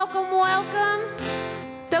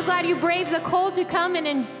So glad you braved the cold to come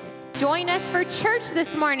and join us for church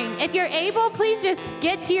this morning. If you're able, please just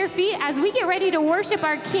get to your feet as we get ready to worship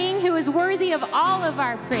our King who is worthy of all of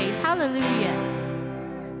our praise. Hallelujah.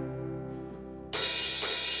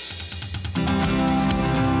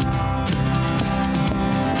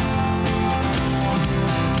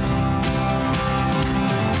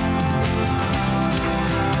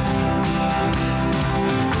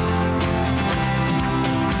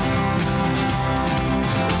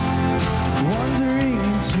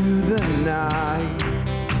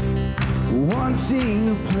 Wanting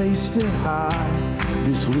a place to hide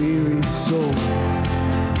this weary soul,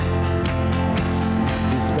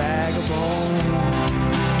 this vagabond.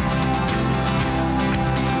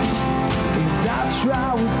 And I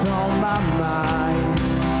try with all my might,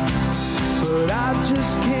 but I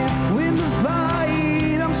just can't win the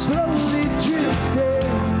fight. I'm slowly drifting,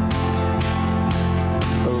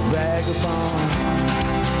 a vagabond.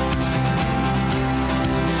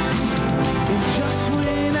 And just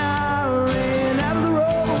when I ran out of the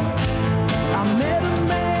road, I met a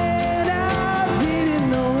man I didn't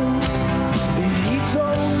know, and he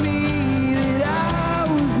told me that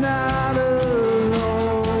I was not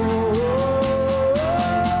alone.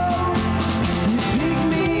 You picked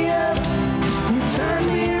me up, you turned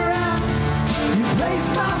me around, you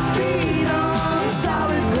placed my feet on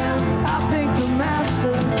solid ground. I thank the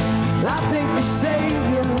Master, I thank the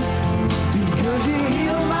Savior, because you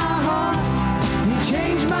healed my heart.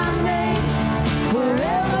 Change my name,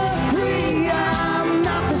 forever free. I'm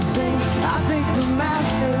not the same. I thank the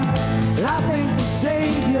Master, I thank the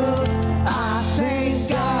Savior, I thank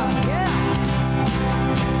God. Yeah.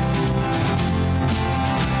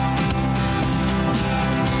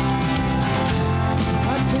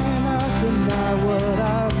 I cannot deny what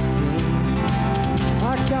I've seen. I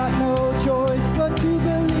got no choice but to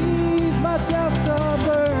believe. My doubts are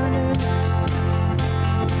burning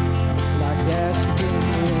like ashes in the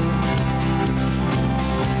wind.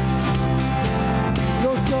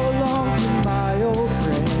 So long to my old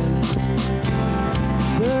friends,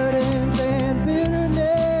 burdens and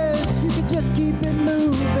bitterness, you can just keep it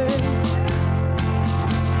moving.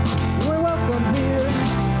 We're welcome here.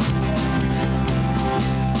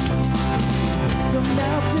 From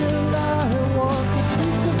now till I walk the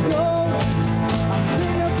streets of gold, I'll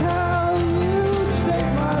sing of how you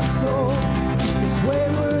saved my soul. This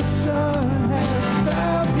wayward son has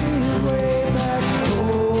found his way back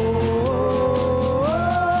home.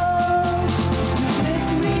 You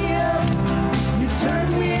picked me up, you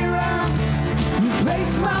turned me around, you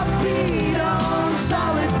placed my feet on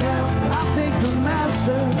solid ground. I thank the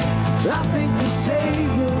Master, I thank the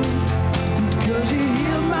Savior, because you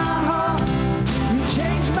healed my heart, you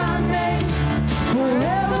changed my name,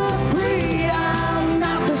 forever free. I'm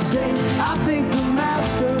not the same. I thank the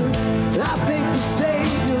Master, I thank the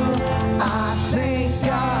Savior, I thank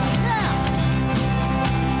God.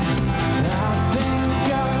 I thank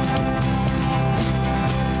God.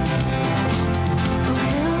 I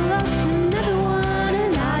lost another one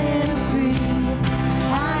and I am free.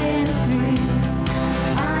 I am free.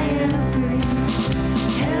 I am free.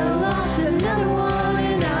 Hell lost another one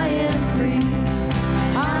and I am free.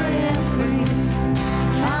 I am free.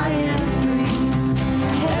 I am free.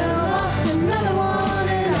 Hell lost another one.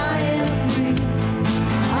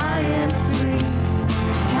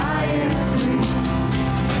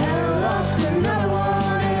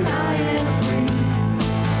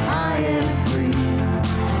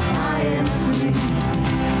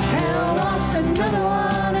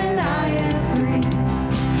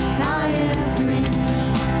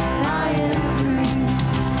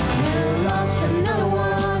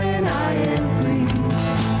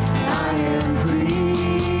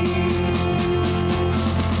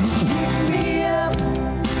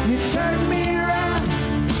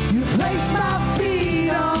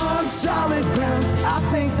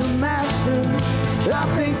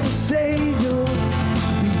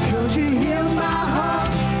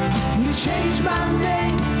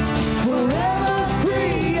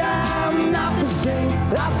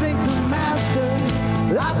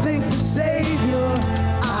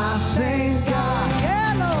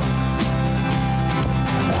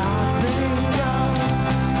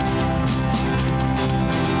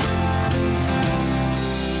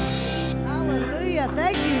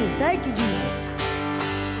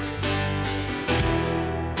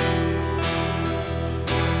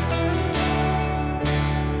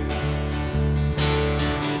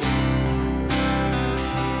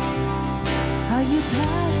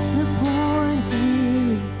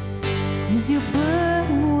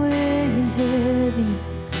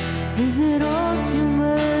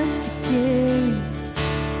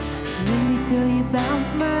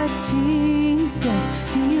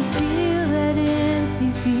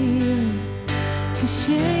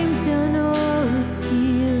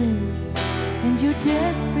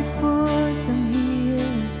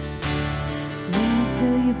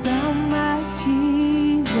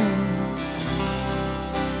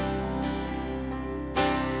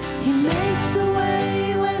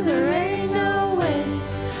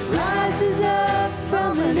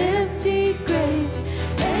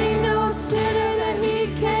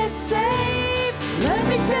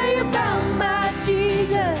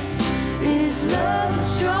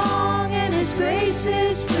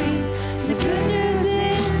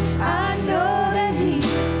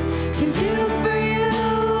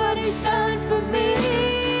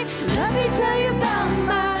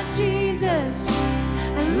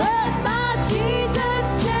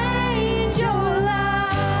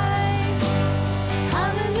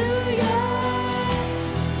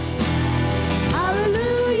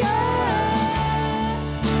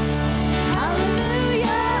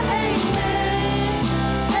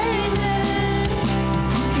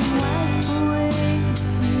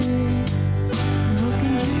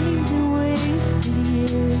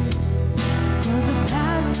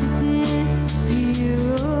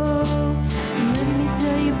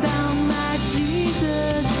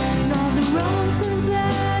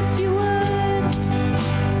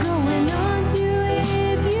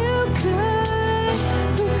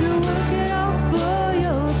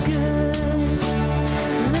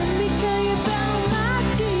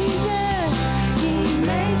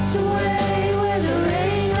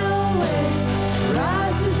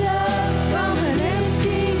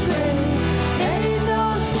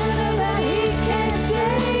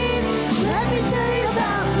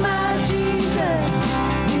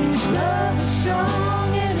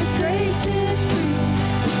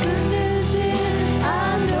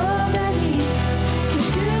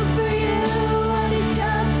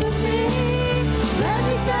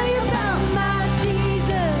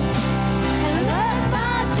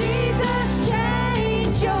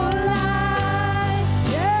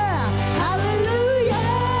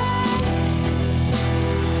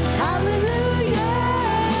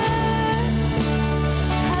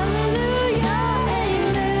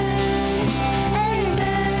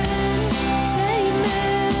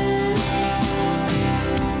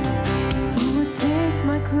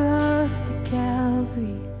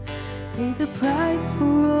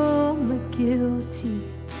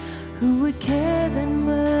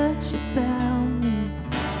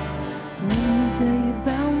 tell you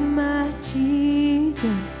about my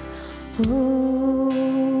Jesus.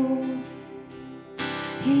 Oh,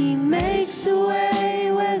 he makes a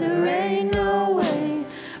way where there ain't no way,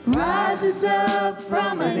 rises up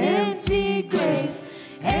from an empty grave.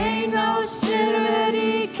 Ain't no sinner that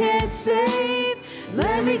he can't save.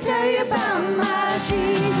 Let me tell you about my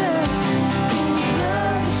Jesus. His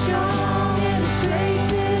love is strong and his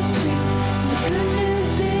grace is free. The good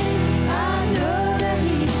news is I know that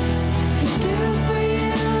he can do for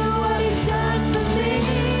you what he's done for me.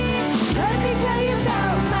 Let me tell you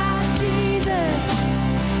about my Jesus.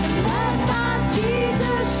 Let my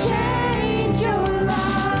Jesus change your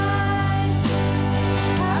life.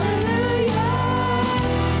 Hallelujah.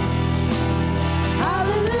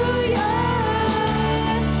 Hallelujah.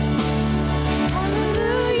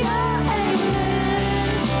 Hallelujah. Amen.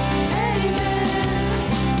 Amen.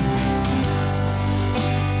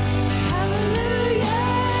 Hallelujah.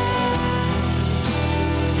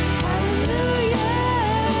 Hallelujah.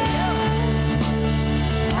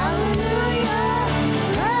 Hallelujah.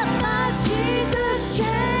 Let my Jesus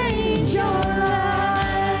change your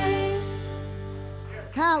life.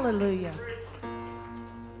 Hallelujah.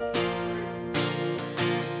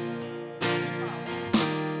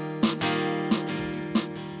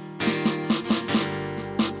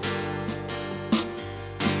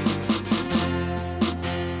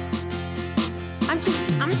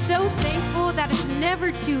 I'm so thankful that it's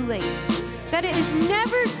never too late. That it is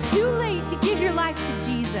never too late to give your life to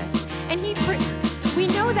Jesus. And we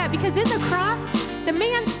know that because in the cross, the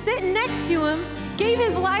man sitting next to him gave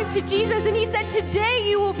his life to Jesus and he said, today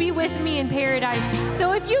you will be with me in paradise.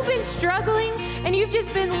 So if you've been struggling and you've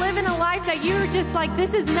just been living a life that you're just like,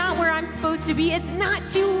 this is not where I'm supposed to be, it's not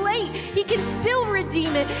too late. He can still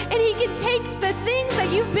redeem it, and he can take the things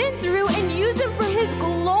that you've been through and use them for his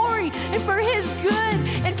glory and for his good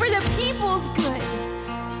and for the people's good.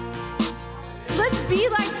 Let's be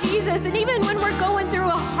like Jesus, and even when we're going through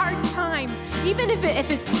a hard time, even if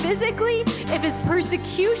it's physically, if it's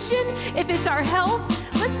persecution, if it's our health,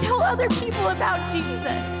 let's tell other people about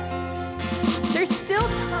Jesus. There's still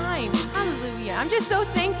time. Hallelujah. I'm just so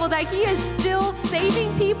thankful that he is still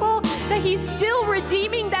saving people, that he's still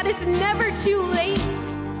redeeming, that it's never too late,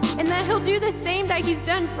 and that he'll do the same that he's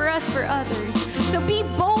done for us for others. So be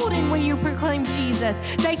bold in when you proclaim Jesus,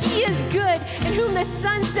 that he is good, and whom the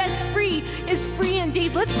Son sets free is free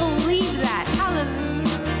indeed. Let's believe that. Hallelujah.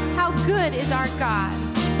 How good is our God.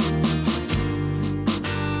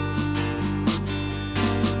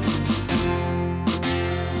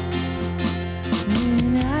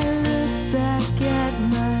 When I look back at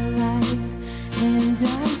my life and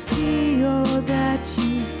I see all that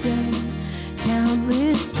you've done,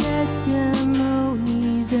 countless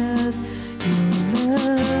testimonies of your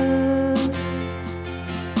love,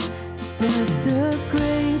 but the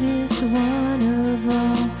greatest one of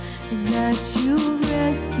all is that you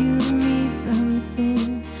rescued me from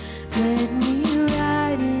sin, led me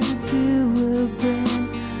right into a brand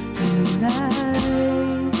new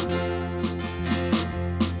life.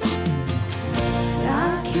 I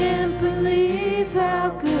can't believe how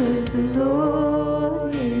good the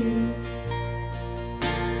Lord is.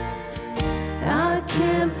 I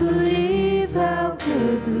can't believe how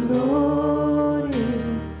good the Lord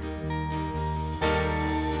is.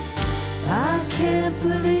 I can't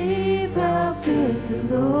believe how good the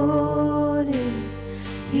Lord is.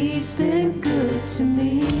 He's been good to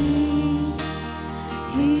me.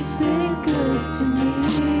 He's been good to me.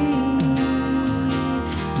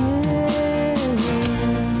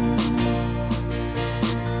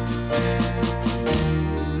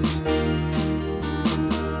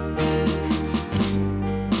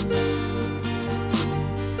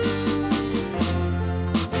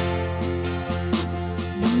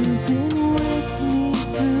 You've been with me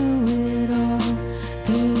through it all,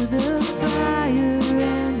 through the fire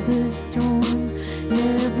and the storm.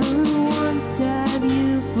 Never once have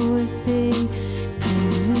you forsaken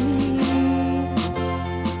me.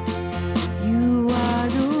 You are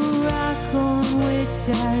the rock on which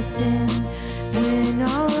I stand when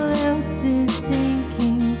all else is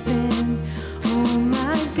sinking sand. Oh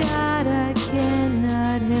my God, I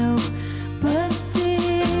cannot help but sing.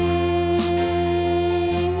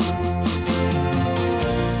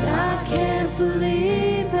 I can't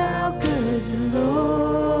believe how good the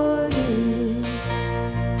Lord is.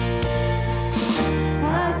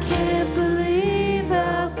 I can't believe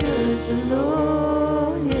how good the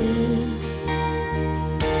Lord is.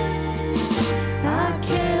 I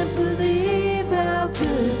can't believe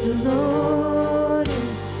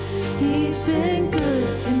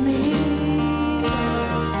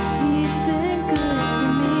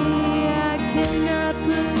cannot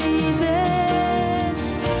believe it.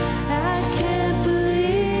 I can't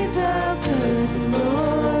believe how good the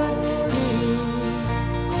Lord is.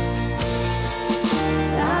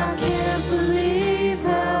 I can't believe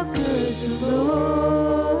how good the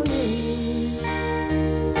Lord is.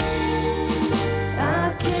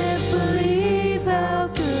 I can't believe how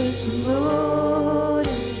good the Lord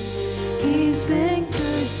is. He's been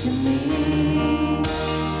good to me.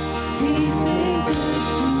 He's been good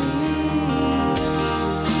to me.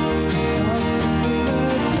 I've seen the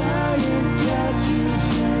giants that you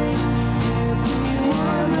slain,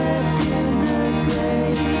 everyone that's in the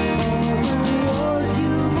grave, all the wars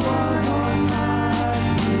you've won on my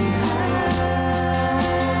behalf.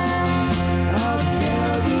 I'll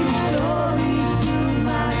tell these stories to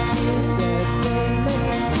my kids that they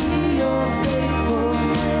may see your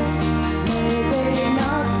faithfulness. May they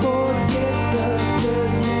not forget the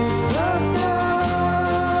goodness of God.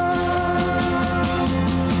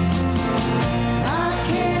 I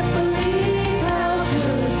can't believe how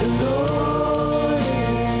good the Lord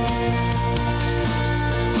is.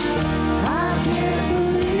 I can't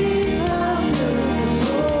believe how good the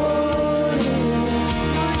Lord is.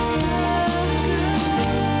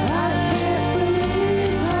 I can't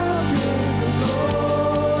believe how good the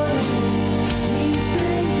Lord is. He's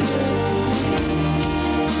been good to me.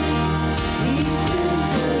 He's been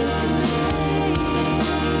good to me.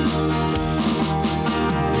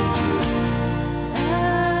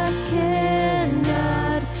 I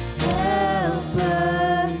cannot help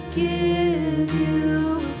but give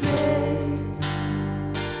you praise.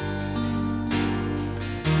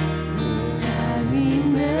 When I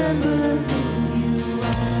remember who you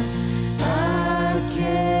are, I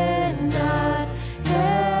cannot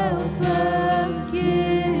help but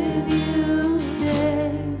give you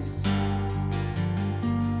thanks.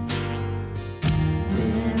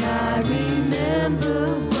 When I remember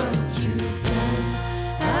what you've done,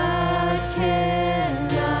 I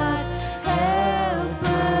cannot help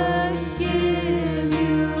but give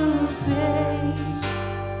you praise.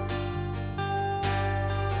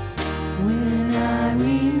 When I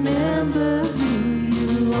remember who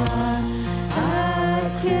you are,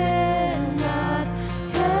 I cannot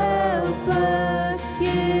help but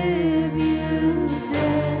give you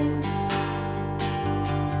thanks.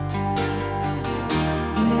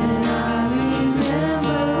 When I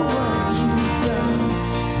remember what you've done,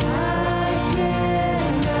 I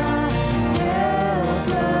cannot help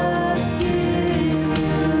but give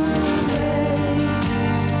you praise.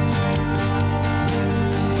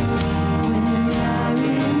 When I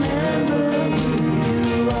remember who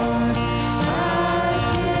you are, I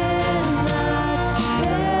cannot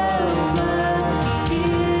help but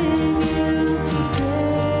give you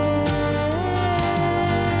praise.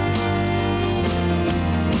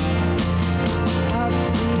 I've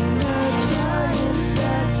seen the giants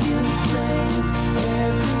that you've slain,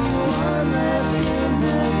 everyone that's in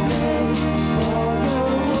the grave, all the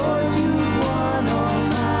wars you've won on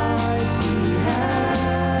my behalf.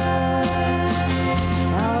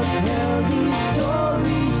 I'll tell these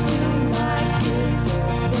stories to my kids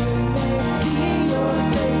that they may see your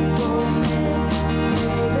faithfulness.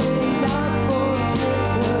 May they not forget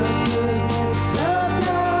the goodness of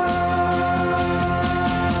God.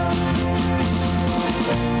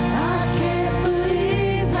 I can't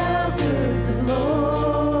believe how good the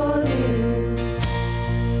Lord is.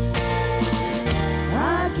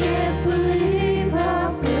 I can't believe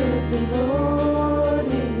how good the Lord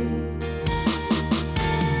is.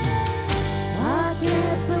 I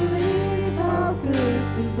can't believe how good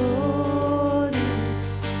the Lord is.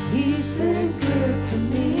 He's been good to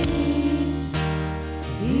me.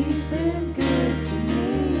 He's been good to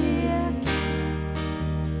me.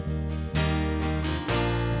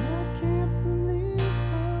 I can't believe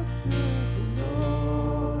how good the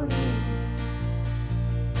Lord is.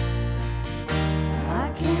 I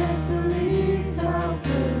can't believe how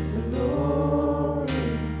good the Lord is.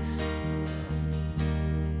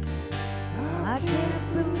 I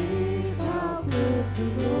can't believe how good the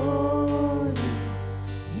Lord is.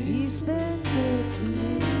 He's been good to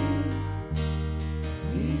me.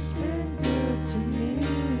 He's been good to me.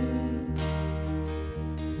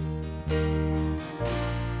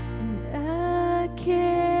 And I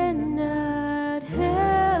cannot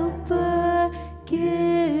help but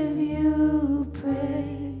give you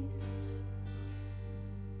praise.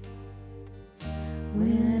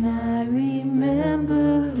 When I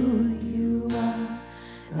remember who you are,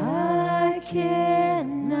 I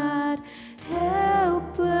cannot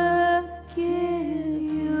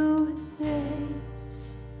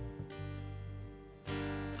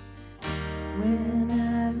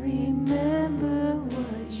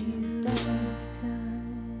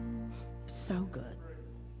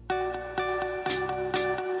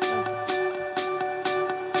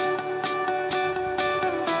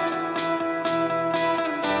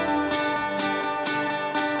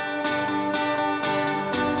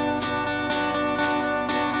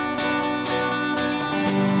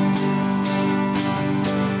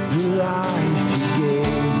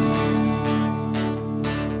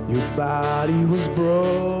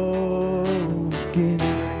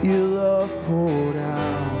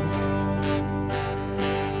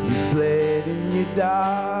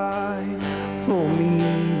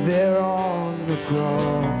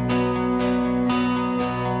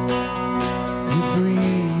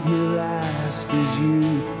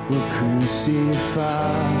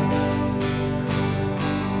crucified,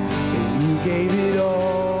 and you gave it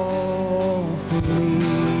all for me.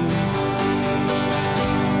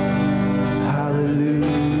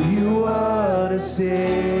 Hallelujah, what a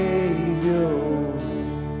Savior.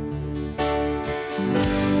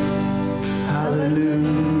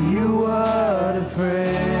 Hallelujah, what a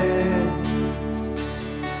friend.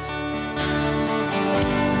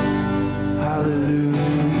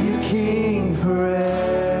 Hallelujah, King forever.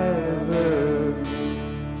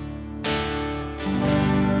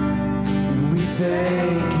 And we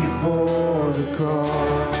thank you for the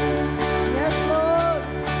cross. Yes, Lord.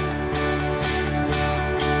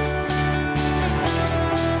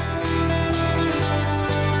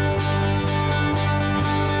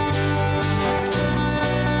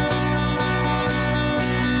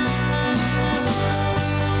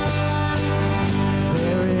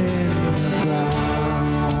 There in the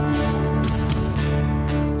ground,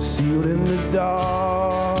 sealed in the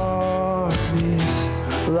darkness,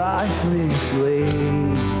 lifeless lay.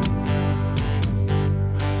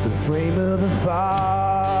 The frame of the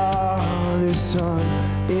Father's Son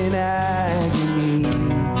in agony.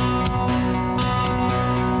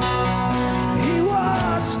 He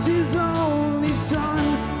watched his only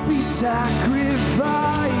Son be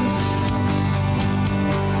sacrificed.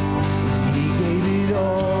 He gave it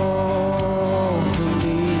all for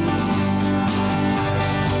me.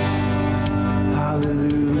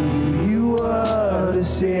 Hallelujah, what a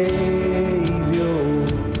Savior.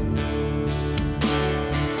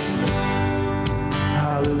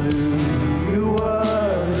 Hallelujah,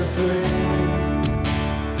 what a friend.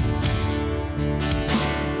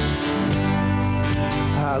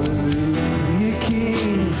 Hallelujah,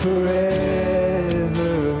 King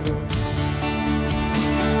forever.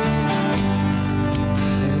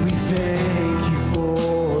 And we thank you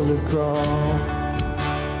for the cross.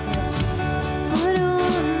 But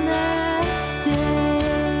on that day,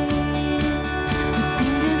 it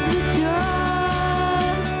seemed as the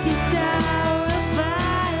darkest hour of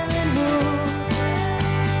violent hope.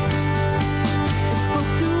 It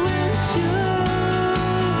broke through and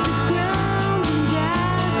shook the ground, and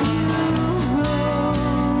as you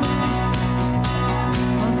rose,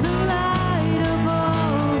 all the light of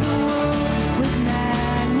all the world was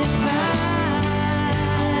magnified.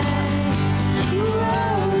 You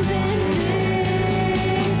rose in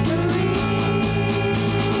victory.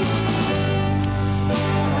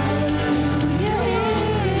 Hallelujah,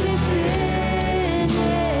 it is finished.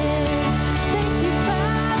 Thank you,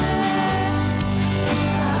 Father.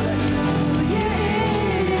 Hallelujah,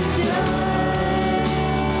 it is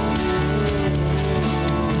done.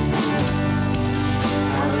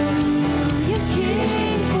 Hallelujah,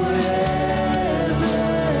 King forever.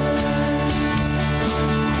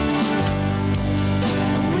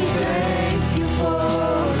 We thank you for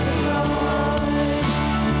the cross.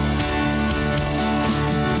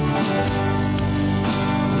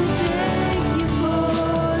 We thank you for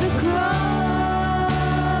the cross.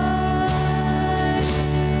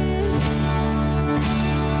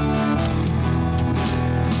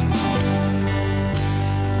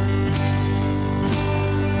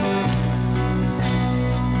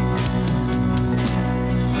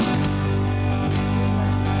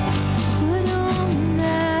 But on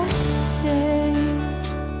that day,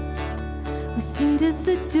 we seemed as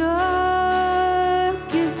the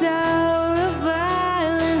darkest hour of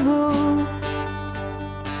violent hope.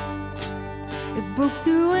 It broke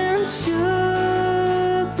through and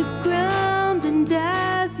shook the ground, and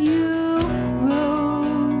as you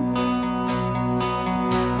rose,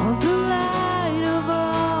 all the light of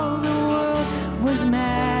all the world was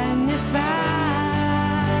magnified.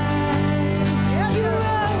 You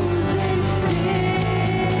rose in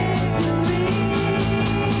victory.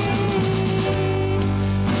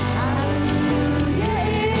 Hallelujah,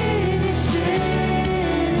 it is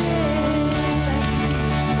finished.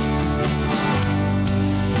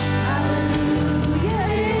 Hallelujah,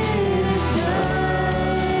 it is done.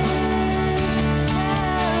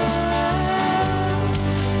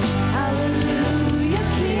 Hallelujah,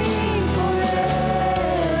 King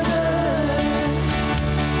forever.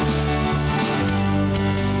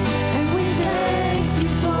 And we thank you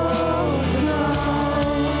for the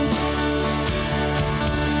cross.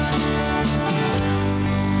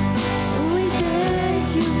 We thank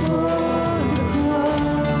you for the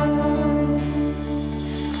cross.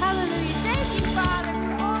 Hallelujah. Thank you, Father,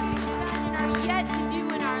 for all you've done and are yet to do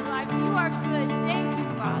in our lives. You are good. Thank you,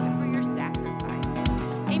 Father, for your sacrifice.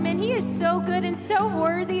 Amen. He is so good and so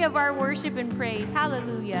worthy of our worship and praise.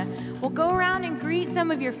 Hallelujah. We'll go around and greet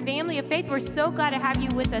some of your family of faith. We're so glad to have you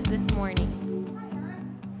with us this morning.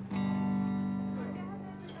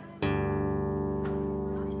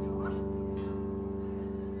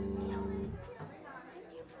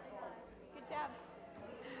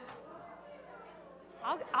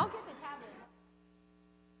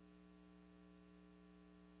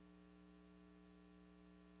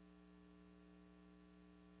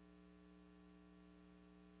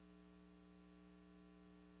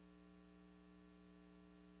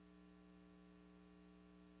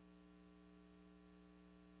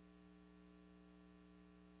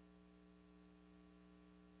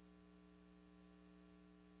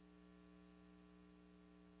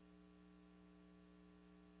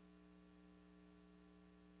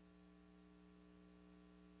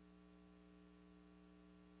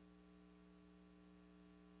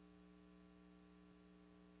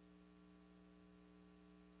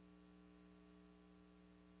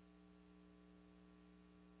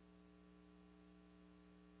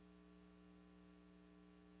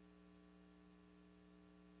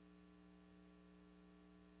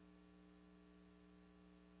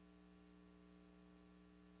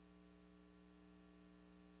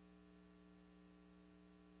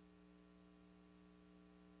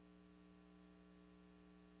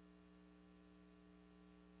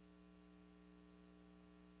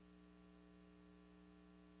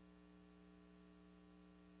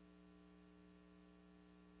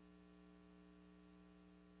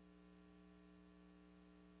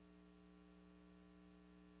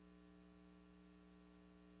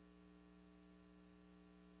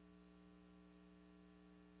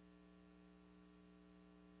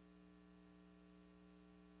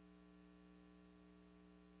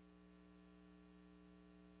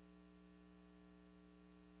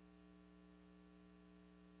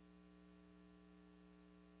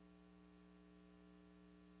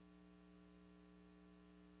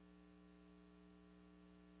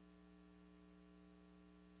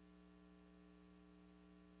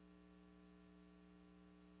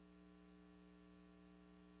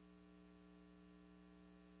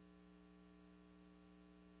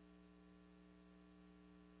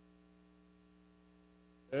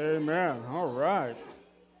 Amen. All right.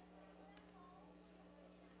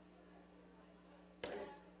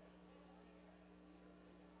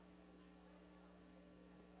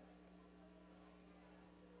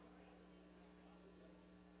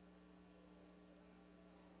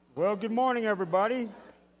 Well, good morning, everybody.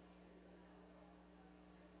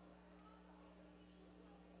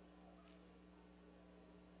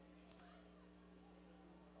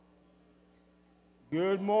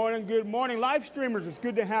 Good morning, good morning. Live streamers, it's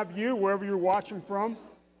good to have you wherever you're watching from.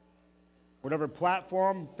 Whatever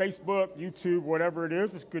platform, Facebook, YouTube, whatever it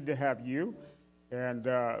is, it's good to have you. And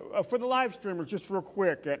for the live streamers, just real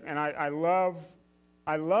quick, and I love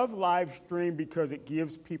live stream because it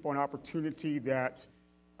gives people an opportunity that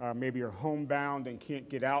maybe are homebound and can't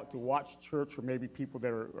get out to watch church, or maybe people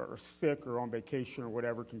that are sick or on vacation or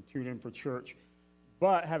whatever can tune in for church.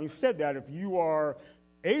 But having said that, if you are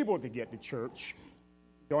able to get to church,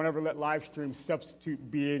 don't ever let live stream substitute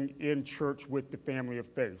being in church with the family of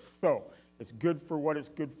faith. So it's good for what it's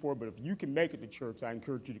good for, but if you can make it to church, I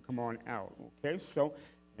encourage you to come on out, okay? So,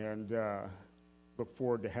 and look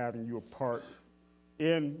forward to having you a part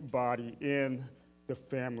in body, in the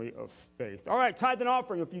family of faith. All right, tithe and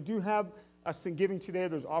offering. If you do have some giving today,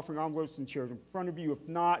 there's offering envelopes and chairs in front of you. If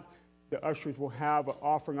not, the ushers will have an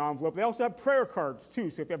offering envelope. They also have prayer cards, too.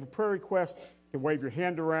 So if you have a prayer request, you can wave your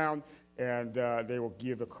hand around, and they will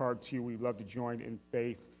give a card to you. We'd love to join in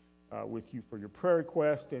faith with you for your prayer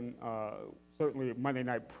request. And certainly at Monday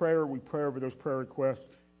Night Prayer, we pray over those prayer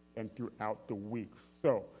requests and throughout the week.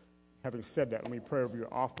 So having said that, let me pray over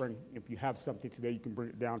your offering. If you have something today, you can bring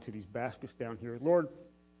it down to these baskets down here. Lord,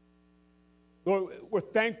 we're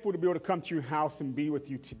thankful to be able to come to your house and be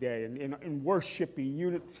with you today and worship in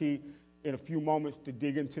unity in a few moments to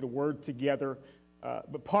dig into the word together.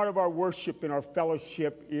 But part of our worship and our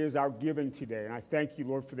fellowship is our giving today. And I thank you,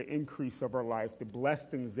 Lord, for the increase of our life, the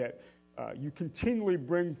blessings that you continually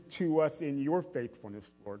bring to us in your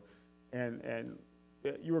faithfulness, Lord. And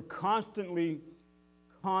you are constantly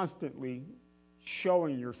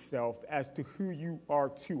showing yourself as to who you are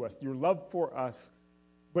to us, your love for us,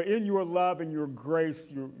 but in your love and your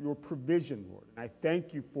grace, your provision, Lord. And I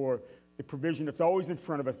thank you for the provision that's always in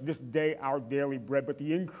front of us, this day, our daily bread, but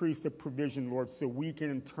the increase of provision, Lord, so we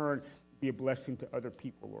can in turn be a blessing to other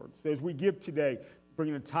people, Lord. So as we give today,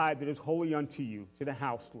 bringing a tithe that is holy unto you, to the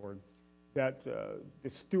house, Lord, that the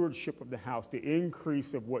stewardship of the house, the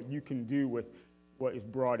increase of what you can do with what is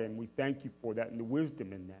brought in, we thank you for that and the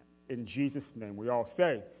wisdom in that. In Jesus' name, we all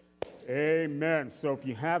say, amen. So if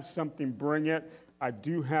you have something, bring it. I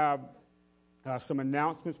do have some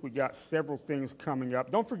announcements. We got several things coming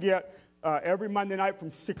up. Don't forget, every Monday night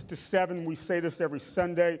from 6 to 7, we say this every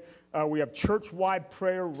Sunday, we have church-wide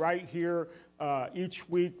prayer right here each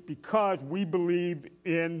week because we believe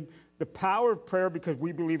in the power of prayer, because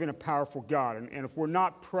we believe in a powerful God. And if we're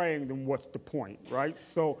not praying, then what's the point, right?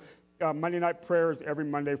 So Monday night prayer is every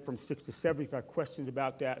Monday from 6 to 7. If you have questions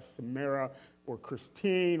about that, Samara or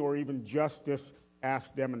Christine or even Justice,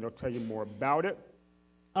 ask them and they'll tell you more about it.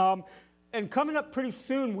 And coming up pretty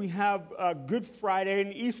soon, we have Good Friday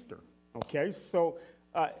and Easter, okay? So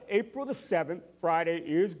April the 7th, Friday,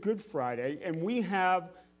 is Good Friday, and we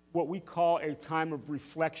have what we call a time of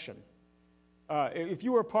reflection. If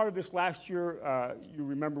you were a part of this last year, you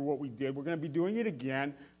remember what we did. We're going to be doing it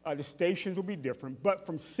again. The stations will be different, but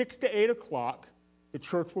from 6 to 8 o'clock, the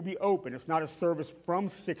church will be open. It's not a service from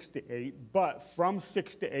 6 to 8, but from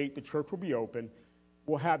 6 to 8, the church will be open.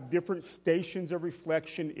 We'll have different stations of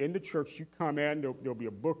reflection in the church. You come in, there'll be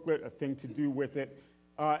a booklet, a thing to do with it.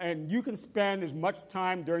 And you can spend as much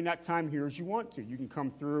time during that time here as you want to. You can come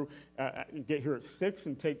through and get here at 6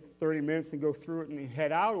 and take 30 minutes and go through it and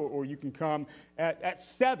head out, or you can come at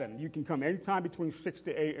 7. You can come anytime between 6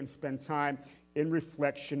 to 8 and spend time in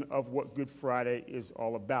reflection of what Good Friday is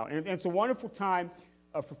all about. And it's a wonderful time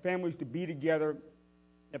for families to be together,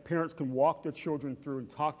 that parents can walk their children through and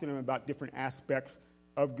talk to them about different aspects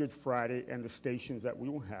of Good Friday and the stations that we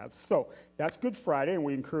will have. So that's Good Friday, and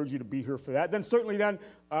we encourage you to be here for that. Then certainly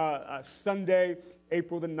Sunday,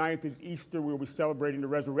 April the 9th is Easter. We'll be celebrating the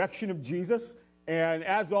resurrection of Jesus. And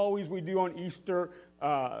as always we do on Easter,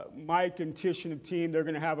 Mike and Tish and the team, they're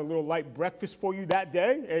going to have a little light breakfast for you that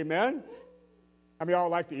day. Amen? How many of y'all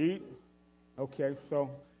like to eat? Okay,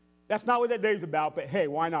 so that's not what that day's about, but hey,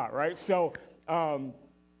 why not, right? So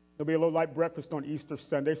there'll be a little light breakfast on Easter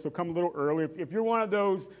Sunday, so come a little early. If you're one of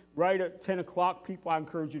those right at 10 o'clock people, I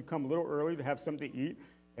encourage you to come a little early to have something to eat,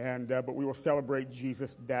 but we will celebrate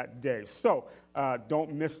Jesus that day. So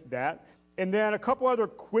don't miss that. And then a couple other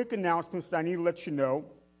quick announcements that I need to let you know.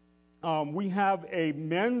 We have a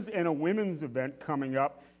men's and a women's event coming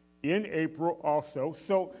up in April also.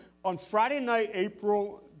 So on Friday night,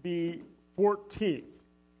 April the 14th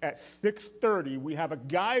at 6:30, we have a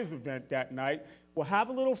guys event that night. We'll have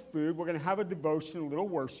a little food. We're going to have a devotion, a little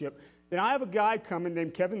worship. Then I have a guy coming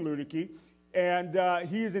named Kevin Ludicky, and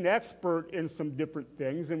he is an expert in some different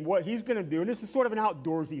things. And what he's going to do, and this is sort of an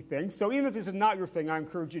outdoorsy thing, so even if this is not your thing, I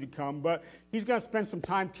encourage you to come. But he's going to spend some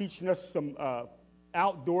time teaching us some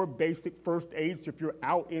outdoor basic first aid. So if you're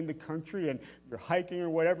out in the country and you're hiking or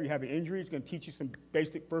whatever, you have an injury, he's going to teach you some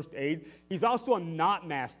basic first aid. He's also a knot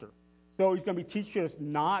master. So he's going to be teaching us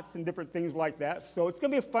knots and different things like that. So it's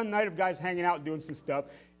going to be a fun night of guys hanging out doing some stuff.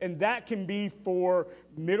 And that can be for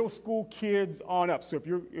middle school kids on up. So if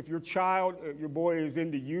your child, your boy is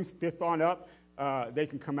in the youth, 5th on up, they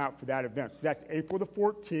can come out for that event. So that's April the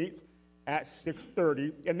 14th at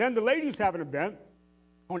 6:30. And then the ladies have an event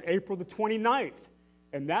on April the 29th.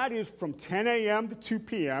 And that is from 10 a.m. to 2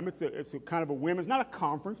 p.m. It's a kind of a women's, not a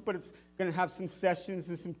conference, but it's going to have some sessions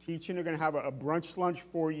and some teaching. They're going to have a brunch lunch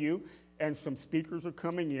for you. And some speakers are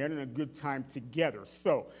coming in and a good time together.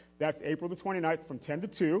 So that's April the 29th from 10 to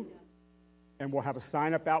 2. And we'll have a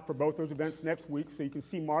sign-up out for both those events next week. So you can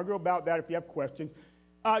see Margot about that if you have questions.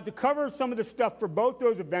 To cover some of the stuff for both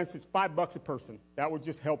those events, it's $5 a person. That would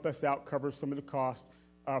just help us out, cover some of the cost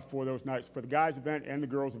for those nights. For the guys' event and the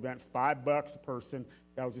girls' event, $5 a person.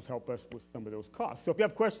 That will just help us with some of those costs. So if you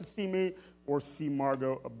have questions, see me or see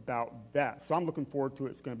Margot about that. So I'm looking forward to it.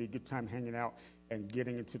 It's going to be a good time hanging out and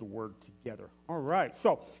getting into the Word together. All right.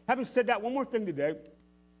 So having said that, one more thing today.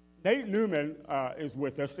 Nate Newman is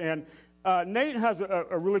with us. And Nate has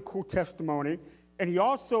a really cool testimony. And he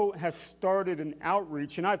also has started an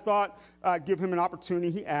outreach. And I thought I'd give him an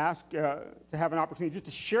opportunity. He asked to have an opportunity just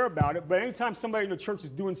to share about it. But anytime somebody in the church is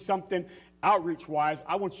doing something outreach-wise,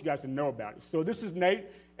 I want you guys to know about it. So this is Nate.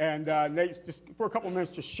 And Nate's just, for a couple of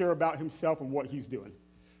minutes, just share about himself and what he's doing.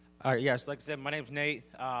 All right, yes, like I said, my name's Nate.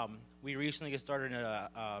 We recently just started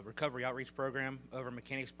a recovery outreach program over in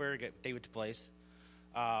Mechanicsburg at David's Place.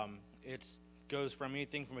 It goes from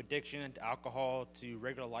anything from addiction to alcohol to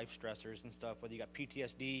regular life stressors and stuff, whether you got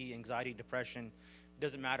PTSD, anxiety, depression. It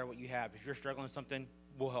doesn't matter what you have. If you're struggling with something,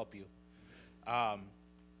 we'll help you.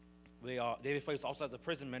 David's Place also has a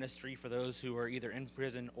prison ministry for those who are either in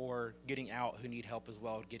prison or getting out who need help as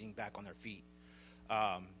well, getting back on their feet.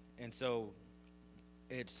 And so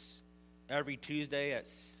it's every Tuesday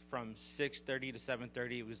from 6:30 to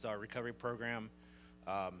 7:30 was our recovery program.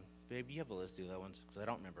 Babe, you have a list of the other ones because I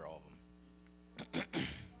don't remember all of them.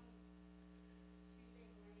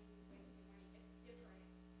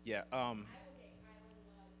 Yeah.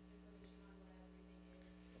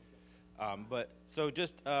 But so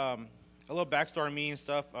just a little backstory on me and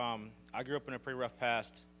stuff. I grew up in a pretty rough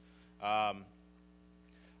past. I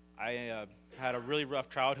had a really rough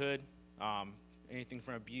childhood. Anything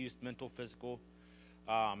from abuse, mental, physical,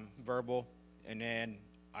 verbal, and then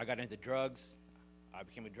I got into drugs. I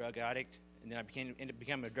became a drug addict, and then I ended up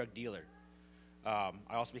becoming a drug dealer. I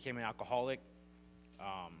also became an alcoholic,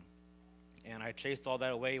 and I chased all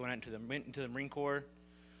that away. Went into the Marine Corps,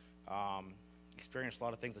 experienced a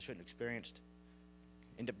lot of things I shouldn't have experienced.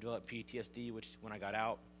 Ended up developing PTSD, which when I got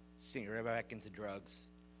out, sent me right back into drugs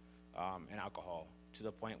and alcohol to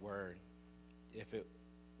the point where if it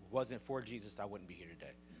wasn't for Jesus, I wouldn't be here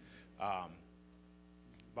today.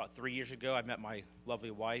 About 3 years ago, I met my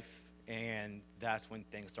lovely wife, and that's when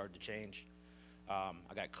things started to change. I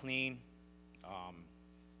got clean,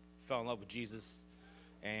 fell in love with Jesus,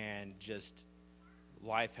 and just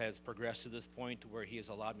life has progressed to this point to where he has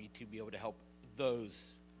allowed me to be able to help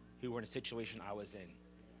those who were in a situation I was in.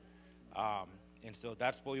 And so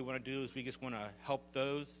that's what we want to do is we just want to help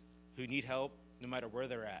those who need help no matter where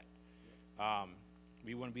they're at.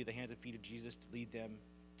 We want to be the hands and feet of Jesus to lead them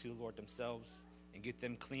to the Lord themselves and get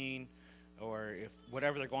them clean, or if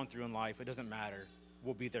whatever they're going through in life, it doesn't matter.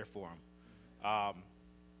 We'll be there for them.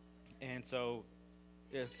 And so,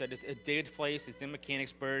 like I said, it's at David's Place. It's in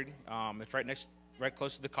Mechanicsburg. It's right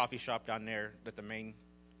close to the coffee shop down there at the main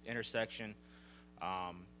intersection.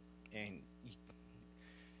 And it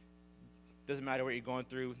doesn't matter what you're going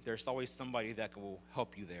through. There's always somebody that will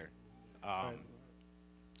help you there. Right.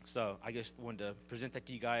 So I just wanted to present that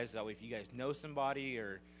to you guys. That way, if you guys know somebody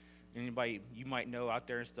or anybody you might know out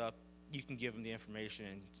there and stuff, you can give them the information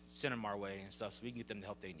and send them our way and stuff so we can get them the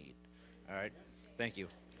help they need. All right? Thank you.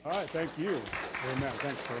 All right, thank you. Amen.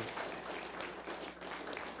 Thanks, sir.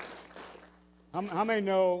 How many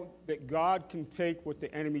know that God can take what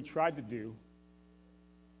the enemy tried to do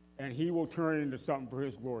and he will turn it into something for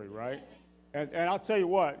his glory, right? And I'll tell you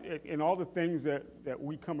what, in all the things that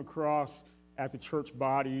we come across as a church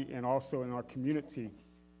body and also in our community,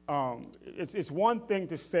 It's one thing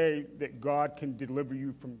to say that God can deliver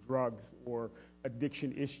you from drugs or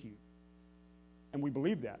addiction issues, and we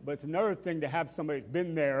believe that. But it's another thing to have somebody that's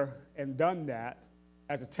been there and done that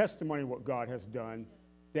as a testimony of what God has done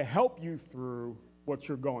to help you through what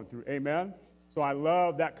you're going through. Amen? So I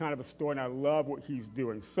love that kind of a story, and I love what he's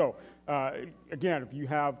doing. So, again, if you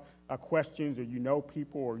have questions or you know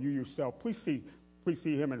people or you yourself, please see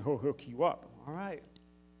him and he'll hook you up. All right.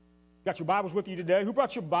 Got your Bibles with you today? Who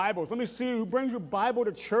brought your Bibles? Let me see who brings your Bible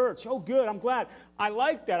to church. Oh, good. I'm glad. I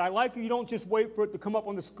like that. I like you don't just wait for it to come up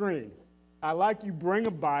on the screen. I like you bring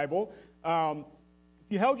a Bible. If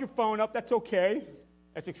you held your phone up, that's okay.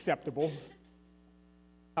 That's acceptable.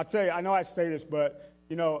 I'll tell you, I know I say this, but,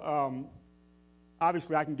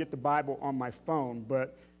 obviously I can get the Bible on my phone,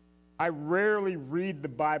 but I rarely read the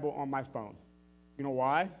Bible on my phone. You know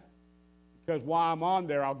why? Because while I'm on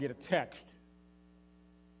there, I'll get a text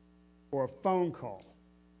or a phone call,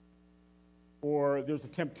 or there's a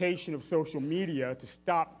temptation of social media to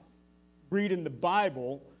stop reading the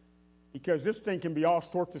Bible because this thing can be all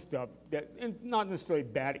sorts of stuff that not necessarily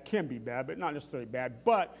bad. It can be bad, but not necessarily bad.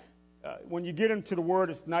 But when you get into the Word,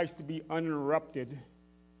 it's nice to be uninterrupted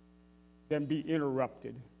than be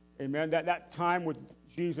interrupted. Amen. That time with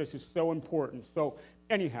Jesus is so important. So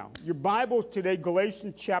anyhow, your Bibles today,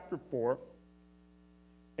 Galatians chapter 4.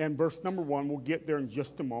 And verse number 1, we'll get there in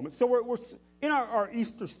just a moment. So we're in our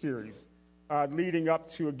Easter series leading up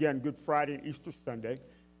to, again, Good Friday and Easter Sunday.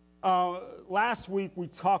 Last week we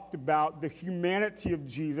talked about the humanity of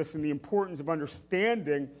Jesus and the importance of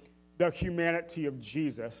understanding the humanity of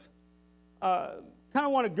Jesus. Kind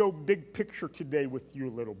of want to go big picture today with you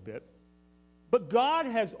a little bit. But God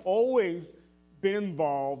has always been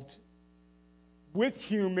involved with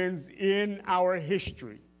humans in our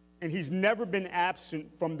history. And he's never been absent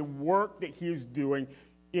from the work that he is doing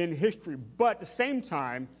in history. But at the same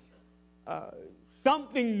time,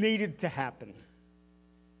 something needed to happen.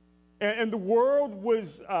 And the world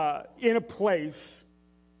was in a place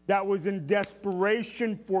that was in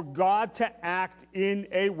desperation for God to act in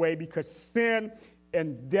a way because sin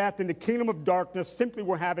and death and the kingdom of darkness simply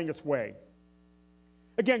were having its way.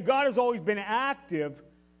 Again, God has always been active.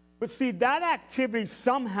 But see, that activity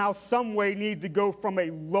somehow, some way needed to go from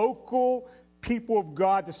a local people of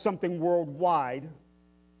God to something worldwide,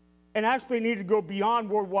 and actually needed to go beyond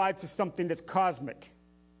worldwide to something that's cosmic.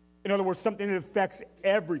 In other words, something that affects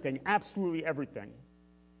everything, absolutely everything.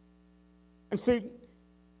 And see,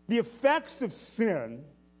 the effects of sin,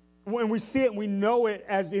 when we see it and we know it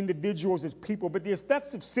as individuals, as people, but the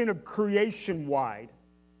effects of sin are creation-wide.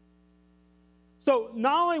 So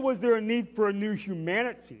not only was there a need for a new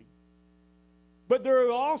humanity, but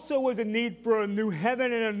there also was a need for a new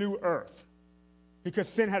heaven and a new earth because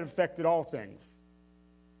sin had affected all things.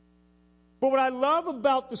 But what I love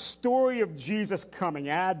about the story of Jesus coming,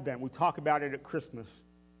 Advent, we talk about it at Christmas,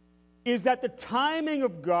 is that the timing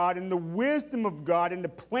of God and the wisdom of God and the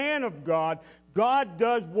plan of God, God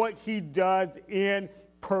does what he does in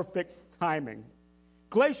perfect timing.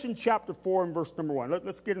 Galatians chapter 4 and verse number 1.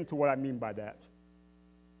 Let's get into what I mean by that.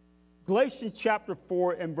 Galatians chapter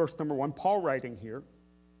 4 and verse number 1, Paul writing here.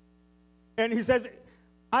 And he says,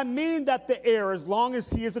 I mean that the heir, as long as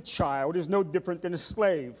he is a child, is no different than a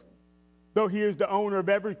slave, though he is the owner of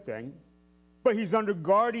everything. But he's under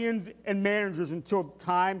guardians and managers until the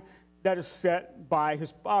time that is set by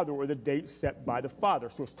his father, or the date set by the father.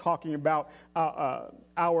 So it's talking about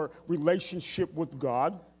our relationship with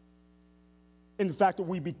God, in the fact that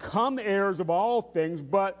we become heirs of all things,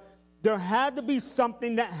 but there had to be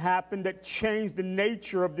something that happened that changed the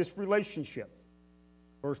nature of this relationship.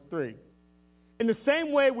 Verse 3. In the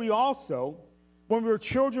same way, we also, when we were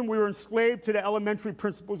children, we were enslaved to the elementary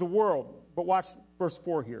principles of the world. But watch verse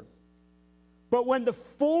 4 here. But when the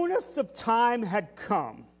fullness of time had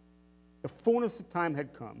come,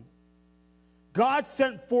 God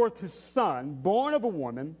sent forth his Son, born of a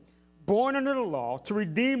woman, born under the law, to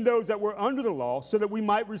redeem those that were under the law, so that we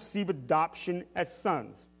might receive adoption as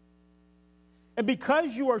sons. And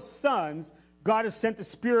because you are sons, God has sent the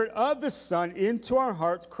Spirit of the Son into our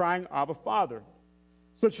hearts, crying, Abba, Father.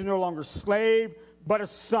 So that you're no longer a slave, but a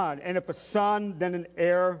son. And if a son, then an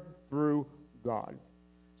heir through God.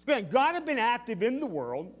 So again, God had been active in the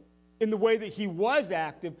world in the way that he was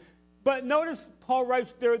active. But notice Paul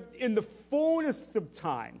writes there, in the fullness of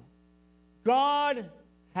time, God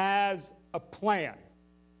has a plan.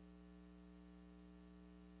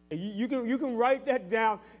 You can write that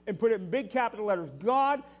down and put it in big capital letters.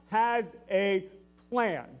 God has a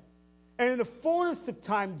plan. And in the fullness of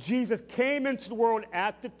time, Jesus came into the world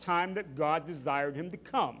at the time that God desired him to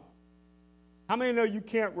come. How many know you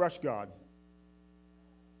can't rush God?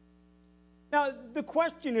 Now, the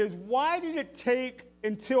question is, why did it take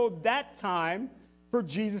until that time for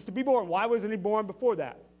Jesus to be born? Why wasn't he born before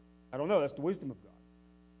that? I don't know. That's the wisdom of God.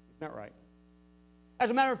 Isn't that right? As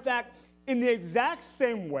a matter of fact, in the exact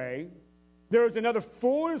same way, there is another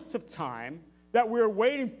fullness of time that we're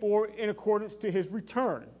waiting for in accordance to his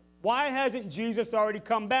return. Why hasn't Jesus already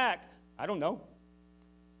come back? I don't know.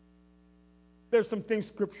 There's some things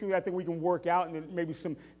scripturally I think we can work out, and maybe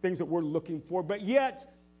some things that we're looking for. But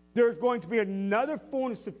yet, there's going to be another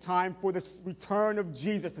fullness of time for this return of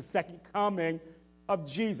Jesus, the second coming of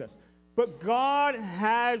Jesus. But God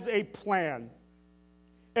has a plan.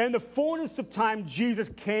 And the fullness of time, Jesus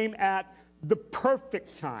came at the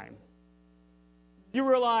perfect time. You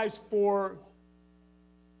realize for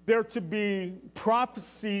there to be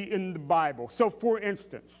prophecy in the Bible. So, for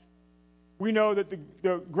instance, we know that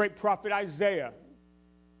the great prophet Isaiah,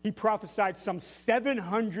 he prophesied some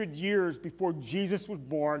 700 years before Jesus was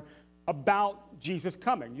born about Jesus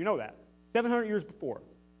coming. You know that. 700 years before.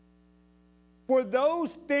 For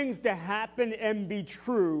those things to happen and be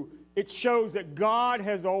true, it shows that God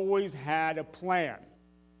has always had a plan.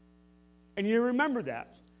 And you remember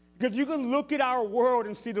that. Because you can look at our world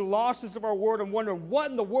and see the losses of our world and wonder what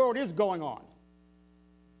in the world is going on.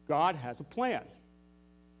 God has a plan.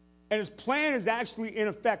 And his plan is actually in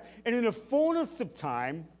effect. And in the fullness of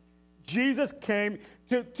time, Jesus came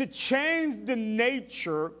to change the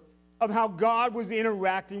nature of how God was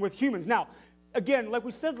interacting with humans. Now, again, like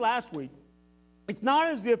we said last week, it's not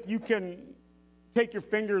as if you can take your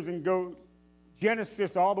fingers and go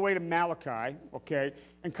Genesis all the way to Malachi, okay,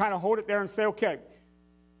 and kind of hold it there and say, okay,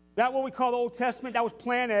 that what we call the Old Testament, that was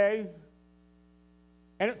plan A,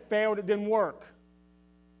 and it failed, it didn't work.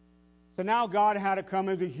 So now God had to come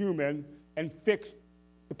as a human and fix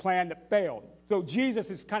the plan that failed. So Jesus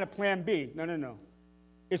is kind of plan B. No.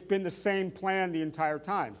 It's been the same plan the entire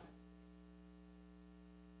time.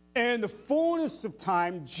 And in the fullness of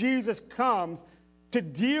time, Jesus comes to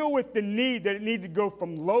deal with the need that it needed to go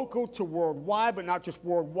from local to worldwide, but not just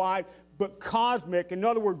worldwide, but cosmic. In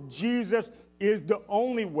other words, Jesus is the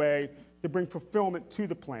only way to bring fulfillment to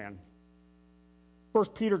the plan. 1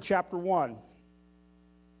 Peter chapter 1,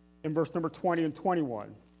 in verse number 20 and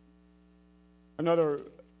 21. Another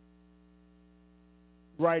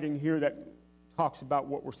writing here that talks about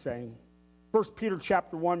what we're saying. 1 Peter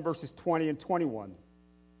chapter 1, verses 20 and 21.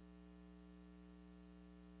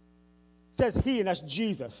 It says he, and that's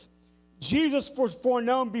Jesus. Jesus was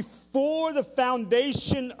foreknown before the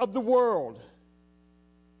foundation of the world,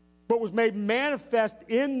 but was made manifest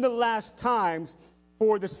in the last times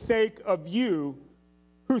for the sake of you,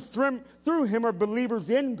 who through him are believers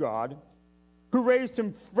in God, who raised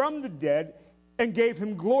him from the dead and gave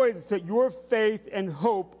him glory, that your faith and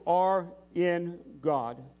hope are in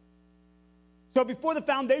God. So before the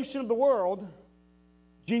foundation of the world,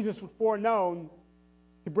 Jesus was foreknown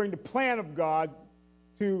to bring the plan of God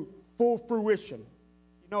to full fruition.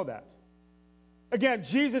 You know that. Again,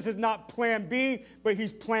 Jesus is not plan B, but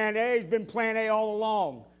he's plan A. He's been plan A all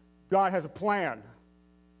along. God has a plan.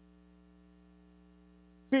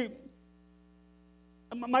 See,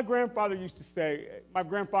 my grandfather used to say, my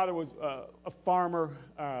grandfather was a farmer,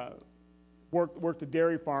 worked a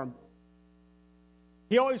dairy farm.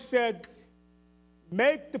 He always said,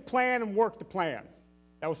 make the plan and work the plan.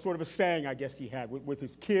 That was sort of a saying, I guess, he had with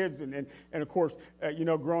his kids. And of course,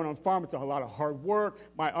 growing on a farm, it's a lot of hard work.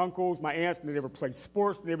 My uncles, my aunts, they never played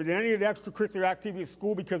sports. They never did any of the extracurricular activity at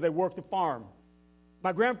school because they worked the farm.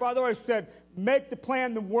 My grandfather always said, make the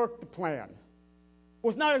plan, then work the plan. Well,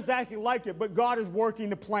 it's not exactly like it, but God is working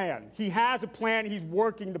the plan. He has a plan. He's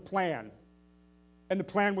working the plan. And the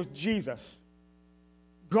plan was Jesus.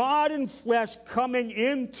 God in flesh coming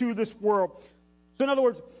into this world. So in other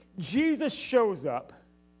words, Jesus shows up.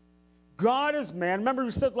 God is man. Remember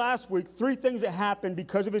we said last week, 3 things that happened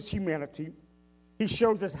because of his humanity. He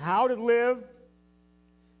shows us how to live.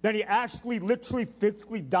 Then he actually, literally,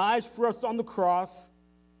 physically dies for us on the cross.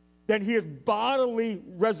 Then he is bodily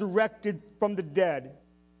resurrected from the dead.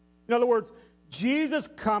 In other words, Jesus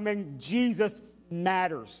coming, Jesus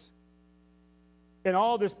matters. And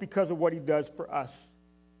all this because of what he does for us.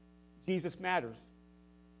 Jesus matters.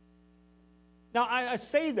 Now, I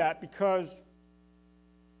say that because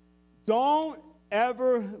don't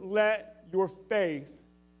ever let your faith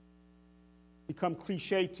become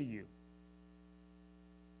cliche to you.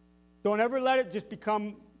 Don't ever let it just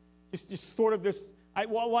become just sort of this,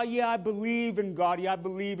 I believe in God. Yeah, I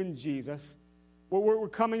believe in Jesus. We're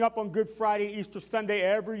coming up on Good Friday, Easter Sunday.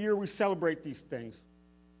 Every year we celebrate these things.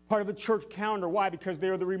 Part of the church calendar. Why? Because they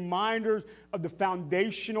are the reminders of the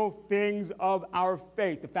foundational things of our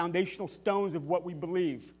faith, the foundational stones of what we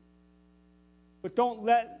believe. But don't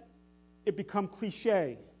let it become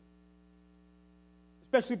cliche.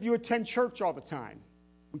 Especially if you attend church all the time.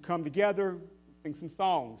 We come together, we sing some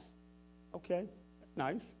songs. Okay, that's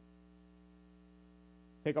nice.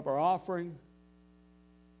 Take up our offering.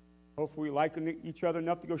 Hopefully we like each other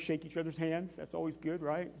enough to go shake each other's hands. That's always good,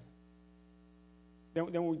 right?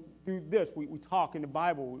 Then we do this. We talk in the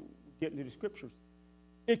Bible. We get into the scriptures.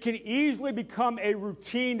 It can easily become a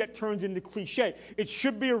routine that turns into cliche. It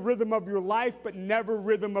should be a rhythm of your life, but never a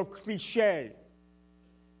rhythm of cliche.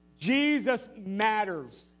 Jesus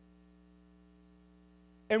matters.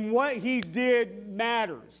 And what he did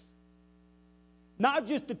matters. Not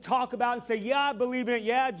just to talk about and say, yeah, I believe in it.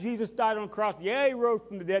 Yeah, Jesus died on the cross. Yeah, he rose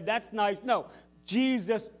from the dead. That's nice. No,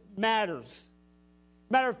 Jesus matters.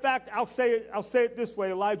 Matter of fact, I'll say it this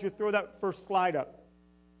way. Elijah, throw that first slide up.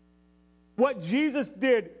 What Jesus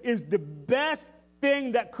did is the best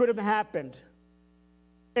thing that could have happened.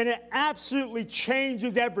 And it absolutely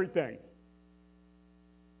changes everything.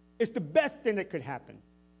 It's the best thing that could happen.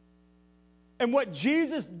 And what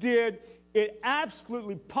Jesus did, it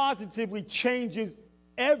absolutely, positively changes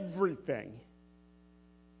everything.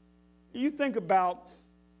 You think about,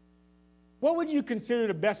 what would you consider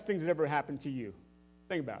the best things that ever happened to you?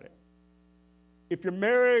 Think about it. If you're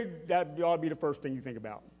married, that ought to be the first thing you think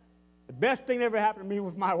about. The best thing that ever happened to me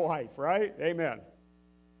was my wife, right? Amen.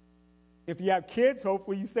 If you have kids,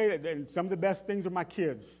 hopefully you say that, and some of the best things are my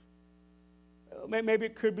kids. Maybe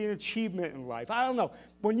it could be an achievement in life. I don't know.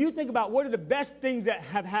 When you think about what are the best things that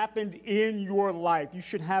have happened in your life, you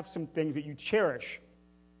should have some things that you cherish.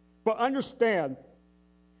 But understand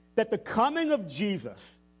that the coming of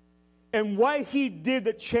Jesus and what he did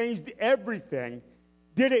that changed everything,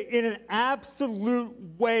 did it in an absolute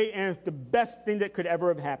way, and it's the best thing that could ever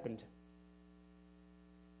have happened.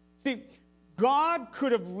 See, God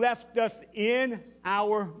could have left us in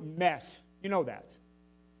our mess. You know that.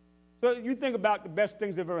 So you think about the best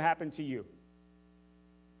things that have ever happened to you.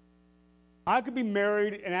 I could be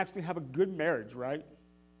married and actually have a good marriage, right?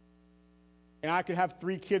 And I could have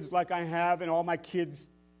 3 kids like I have, and all my kids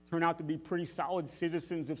turn out to be pretty solid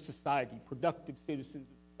citizens of society, productive citizens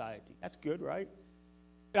of society. That's good, right?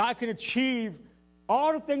 And I can achieve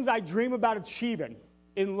all the things I dream about achieving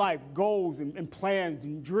in life, goals and plans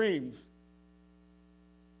and dreams.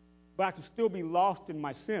 But I can still be lost in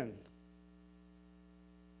my sin.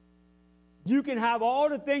 You can have all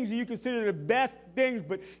the things that you consider the best things,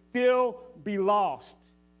 but still be lost.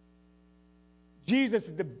 Jesus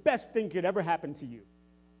is the best thing that could ever happen to you.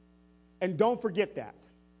 And don't forget that.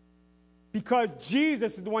 Because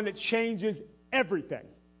Jesus is the one that changes everything.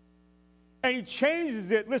 And he changes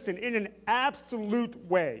it, listen, in an absolute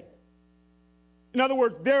way. In other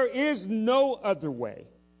words, there is no other way.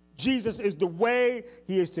 Jesus is the way,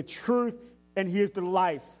 he is the truth, and he is the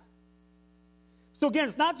life. So again,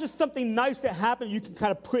 it's not just something nice that happened you can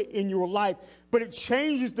kind of put in your life, but it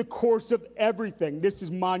changes the course of everything. This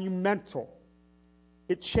is monumental.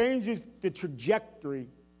 It changes the trajectory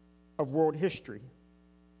of world history.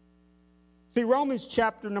 See, Romans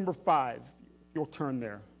chapter number 5, if you'll turn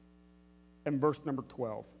there, and verse number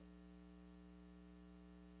 12.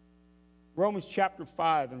 Romans chapter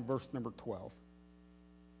 5 and verse number 12.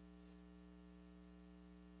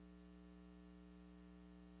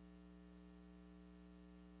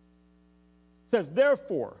 It says,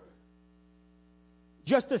 therefore,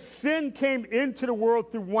 just as sin came into the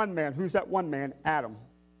world through one man, who's that one man? Adam.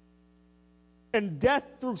 And death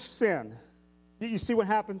through sin. You see what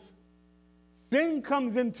happens? Sin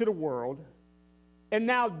comes into the world, and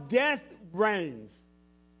now death reigns.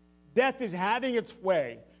 Death is having its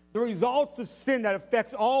way. The results of sin that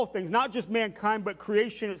affects all things, not just mankind, but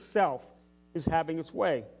creation itself, is having its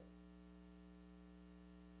way.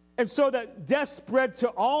 And so that death spread to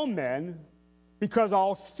all men because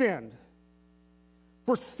all sinned.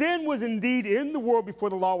 For sin was indeed in the world before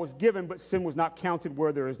the law was given, but sin was not counted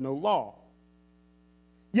where there is no law.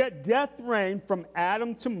 Yet death reigned from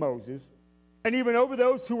Adam to Moses, and even over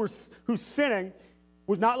those whose sinning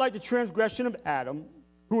was not like the transgression of Adam,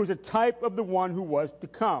 who was a type of the one who was to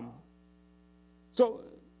come. So,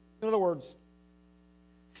 in other words,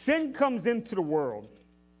 sin comes into the world.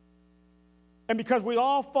 And because we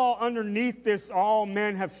all fall underneath this, all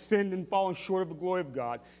men have sinned and fallen short of the glory of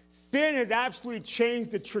God, sin has absolutely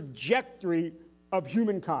changed the trajectory of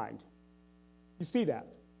humankind. You see that?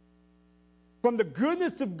 From the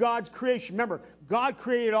goodness of God's creation, remember, God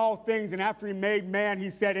created all things, and after he made man, he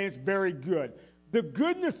said, and it's very good. The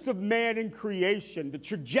goodness of man in creation, the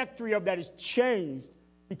trajectory of that is changed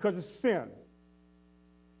because of sin.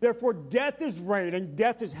 Therefore, death is reigning,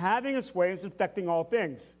 death is having its way, and it's affecting all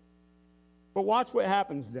things. But watch what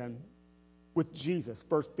happens then. with Jesus,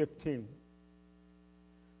 verse 15.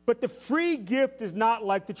 But the free gift is not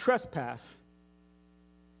like the trespass.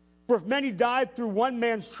 For if many died through one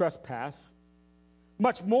man's trespass,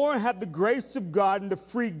 much more have the grace of God and the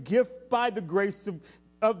free gift by the grace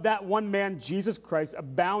of that one man, Jesus Christ,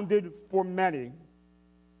 abounded for many.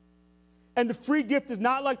 And the free gift is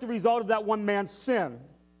not like the result of that one man's sin.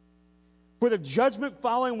 For the judgment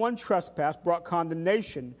following one trespass brought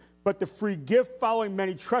condemnation, but the free gift following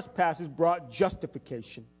many trespasses brought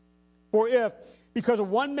justification. For if, because of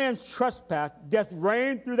one man's trespass, death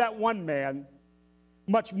reigned through that one man,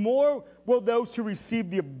 much more will those who receive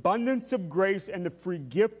the abundance of grace and the free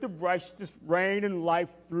gift of righteousness reign in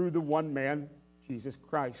life through the one man, Jesus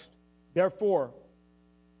Christ. Therefore,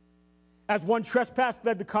 as one trespass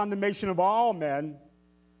led to condemnation of all men,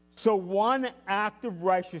 so one act of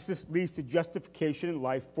righteousness leads to justification in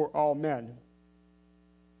life for all men.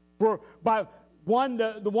 For by one,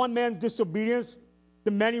 the one man's disobedience,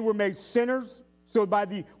 the many were made sinners. So by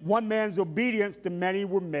the one man's obedience, the many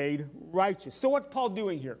were made righteous. So what's Paul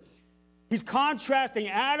doing here? He's contrasting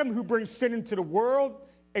Adam, who brings sin into the world,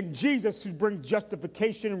 and Jesus, who brings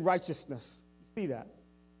justification and righteousness. You see that?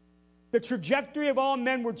 The trajectory of all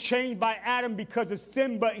men were changed by Adam because of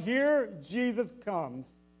sin, but here Jesus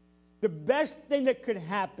comes. The best thing that could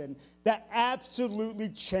happen that absolutely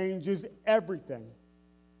changes everything.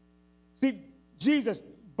 See, Jesus,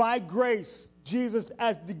 by grace, Jesus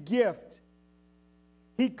as the gift,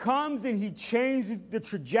 he comes and he changes the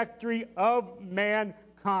trajectory of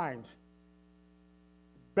mankind.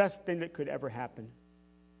 The best thing that could ever happen.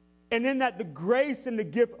 And in that, the grace and the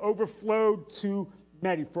gift overflowed to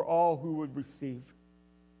many, for all who would receive.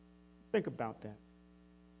 Think about that.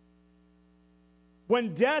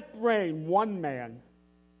 When death reigned, one man,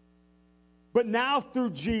 but now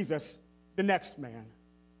through Jesus, the next man.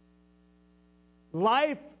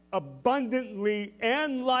 Life abundantly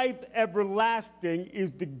and life everlasting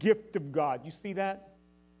is the gift of God. You see that?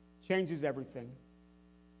 Changes everything.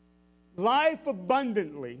 Life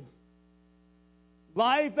abundantly,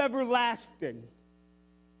 life everlasting.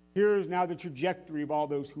 Here is now the trajectory of all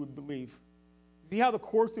those who would believe. See how the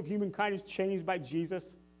course of humankind is changed by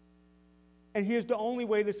Jesus? And here's the only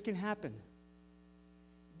way this can happen.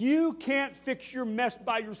 You can't fix your mess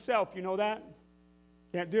by yourself. You know that?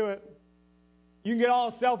 Can't do it. You can get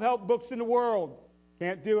all the self-help books in the world.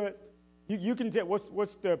 Can't do it. You can take,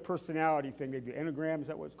 what's the personality thing they do? Enneagram, is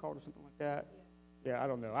that what it's called or something like that? Yeah, I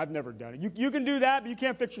don't know. I've never done it. You can do that, but you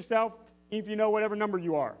can't fix yourself, even if you know whatever number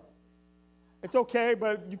you are. It's okay,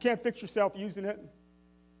 but you can't fix yourself using it,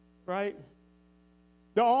 right?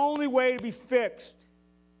 The only way to be fixed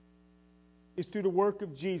is through the work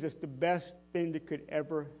of Jesus, the best thing that could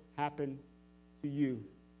ever happen to you.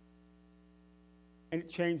 And it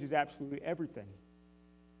changes absolutely everything.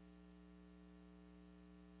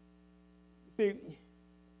 See,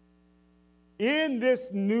 in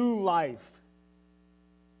this new life,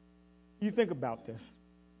 you think about this.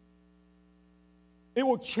 It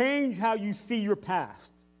will change how you see your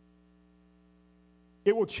past.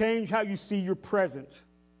 It will change how you see your present.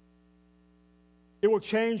 It will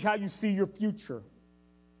change how you see your future.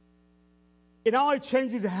 It not only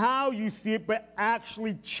changes how you see it, but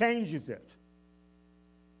actually changes it.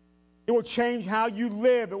 It will change how you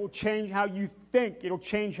live. It will change how you think. It will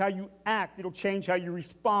change how you act. It will change how you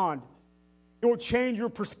respond. It will change your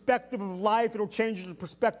perspective of life. It will change your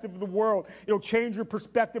perspective of the world. It will change your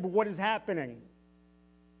perspective of what is happening.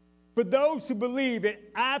 For those who believe,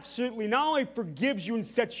 it absolutely not only forgives you and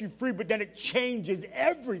sets you free, but then it changes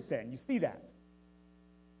everything. You see that?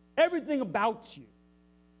 Everything about you.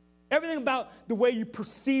 Everything about the way you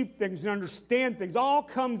perceive things and understand things all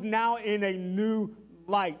comes now in a new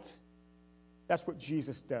light. That's what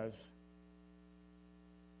Jesus does.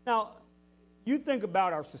 Now, you think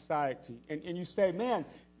about our society, and you say, man,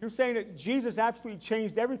 you're saying that Jesus absolutely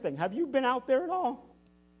changed everything. Have you been out there at all?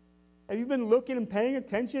 Have you been looking and paying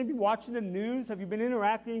attention? Have you been watching the news? Have you been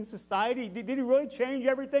interacting in society? Did he really change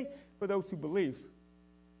everything? For those who believe.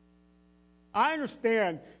 I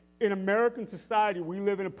understand in American society, we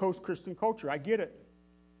live in a post-Christian culture. I get it.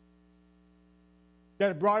 That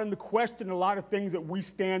have brought into question a lot of things that we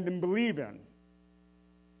stand and believe in.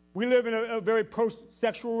 We live in a very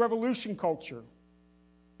post-sexual revolution culture.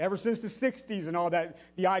 Ever since the 60s and all that,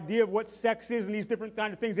 the idea of what sex is and these different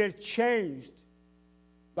kind of things has changed.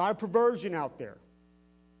 A lot of perversion out there.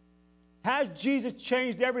 Has Jesus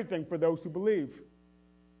changed everything for those who believe?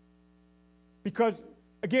 Because,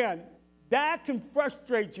 again, that can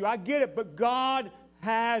frustrate you. I get it, but God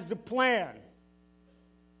has a plan.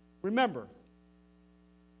 Remember,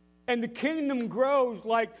 And the kingdom grows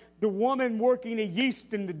like the woman working the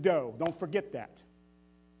yeast in the dough. Don't forget that.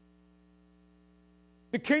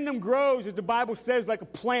 The kingdom grows, as the Bible says, like a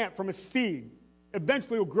plant from a seed.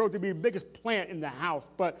 Eventually it will grow to be the biggest plant in the house,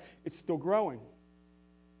 but it's still growing.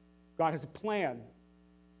 God has a plan.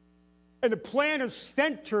 And the plan is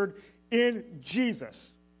centered in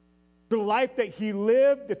Jesus. The life that he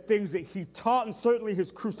lived, the things that he taught, and certainly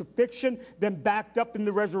his crucifixion, then backed up in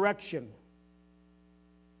the resurrection.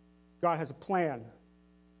 God has a plan.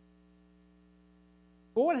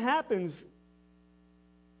 But what happens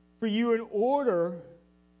for you in order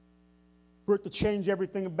for it to change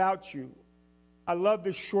everything about you? I love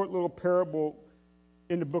this short little parable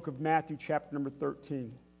in the book of Matthew, chapter number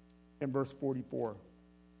 13, and verse 44.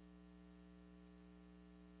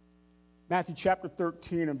 Matthew chapter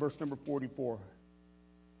 13 and verse number 44.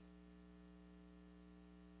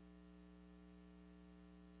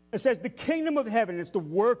 It says, the kingdom of heaven is the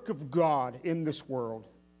work of God in this world,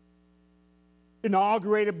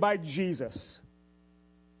 inaugurated by Jesus,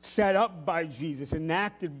 set up by Jesus,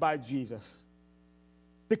 enacted by Jesus.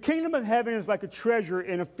 The kingdom of heaven is like a treasure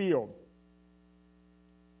in a field,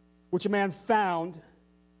 which a man found,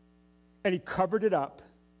 and he covered it up.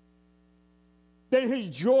 Then his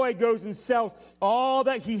joy goes and sells all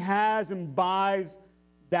that he has and buys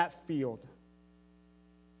that field.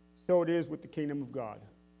 So it is with the kingdom of God.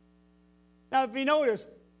 Now, if you notice,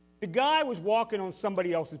 the guy was walking on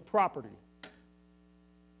somebody else's property.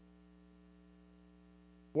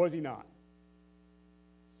 Was he not?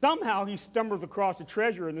 Somehow he stumbles across a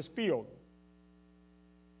treasure in this field.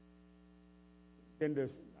 In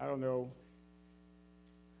this, I don't know,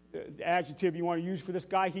 the adjective you want to use for this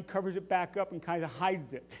guy, he covers it back up and kind of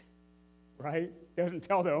hides it, right? Doesn't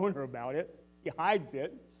tell the owner about it. He hides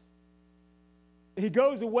it. He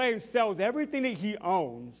goes away and sells everything that he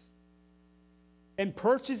owns and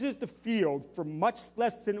purchases the field for much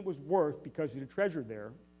less than it was worth because of the treasure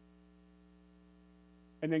there,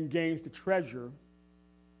 and then gains the treasure,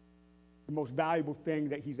 the most valuable thing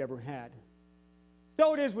that he's ever had.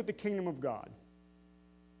 So it is with the kingdom of God.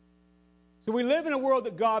 So we live in a world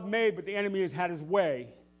that God made, but the enemy has had his way.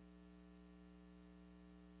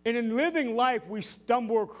 And in living life, we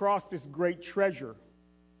stumble across this great treasure,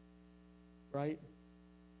 right?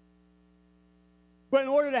 But in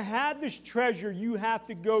order to have this treasure, you have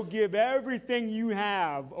to go give everything you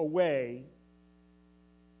have away,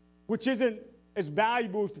 which isn't as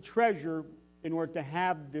valuable as the treasure, in order to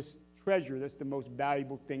have this treasure that's the most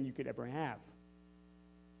valuable thing you could ever have.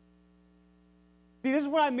 See, this is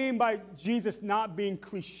what I mean by Jesus not being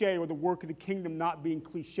cliche, or the work of the kingdom not being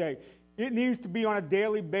cliche. It needs to be on a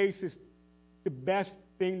daily basis the best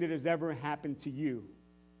thing that has ever happened to you.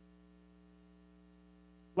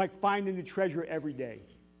 Like finding the treasure every day.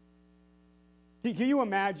 Can you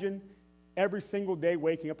imagine every single day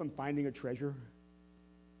waking up and finding a treasure?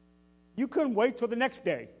 You couldn't wait till the next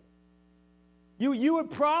day. You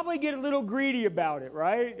would probably get a little greedy about it,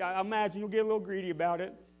 right? I imagine you'll get a little greedy about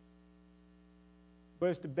it. But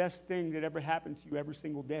it's the best thing that ever happened to you every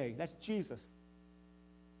single day. That's Jesus.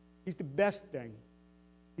 He's the best thing.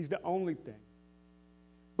 He's the only thing.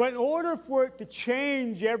 But in order for it to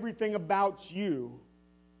change everything about you,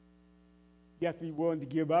 you have to be willing to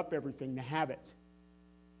give up everything to have it.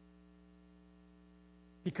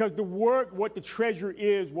 Because the work, what the treasure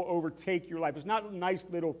is, will overtake your life. It's not a nice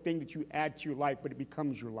little thing that you add to your life, but it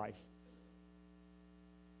becomes your life.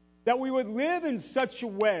 That we would live in such a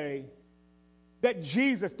way that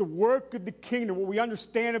Jesus, the work of the kingdom, what we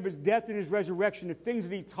understand of his death and his resurrection, the things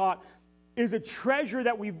that he taught, is a treasure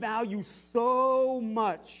that we value so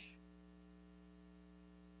much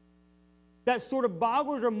that sort of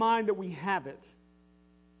boggles our mind that we have it.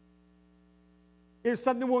 It's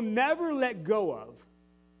something we'll never let go of,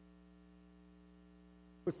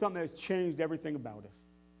 but something that has changed everything about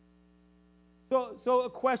us. So a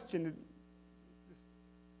question,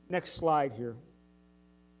 next slide here.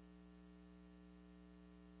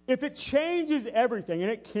 If it changes everything,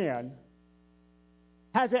 and it can,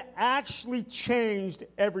 has it actually changed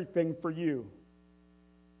everything for you?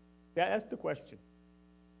 Yeah, that's the question.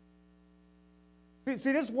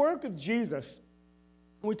 See, this work of Jesus,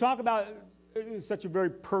 we talk about it in such a very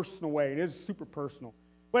personal way. It is super personal.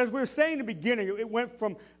 But as we were saying in the beginning, it went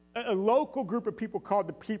from a local group of people called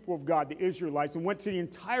the people of God, the Israelites, and went to the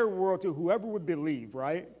entire world, to whoever would believe,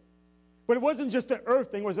 right? But it wasn't just an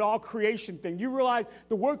earth thing, it was an all creation thing. You realize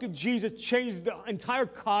the work of Jesus changed the entire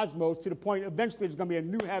cosmos to the point eventually there's going to be a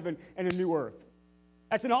new heaven and a new earth.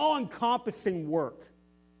 That's an all-encompassing work.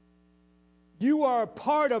 You are a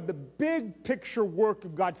part of the big picture work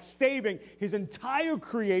of God saving his entire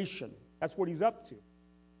creation. That's what he's up to.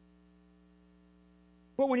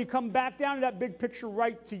 But when you come back down to that big picture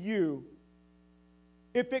right to you,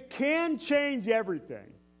 if it can change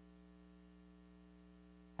everything,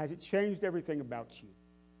 has it changed everything about you?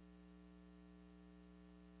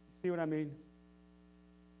 See what I mean?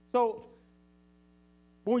 So,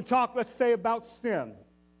 when we talk, let's say, about sin,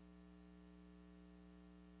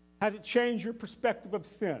 has it changed your perspective of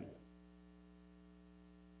sin?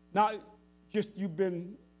 Not just you've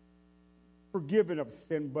been forgiven of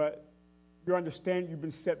sin, but you understand you've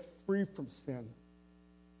been set free from sin.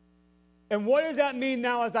 And what does that mean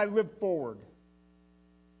now as I live forward?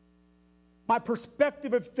 My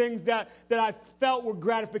perspective of things that I felt were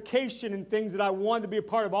gratification and things that I wanted to be a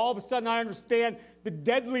part of, all of a sudden I understand the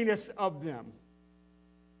deadliness of them.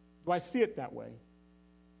 Do I see it that way?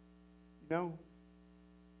 No.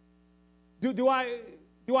 Do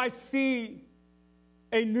I see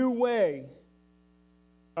a new way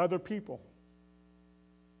other people?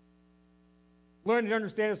 Learning to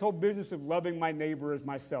understand this whole business of loving my neighbor as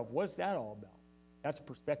myself. What's that all about? That's a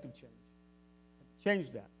perspective change.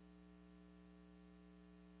 Change that.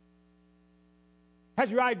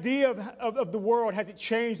 Has your idea of the world, has it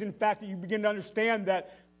changed in the fact that you begin to understand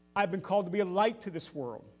that I've been called to be a light to this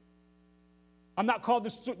world? I'm not called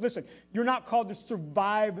to, listen, you're not called to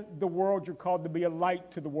survive the world, you're called to be a light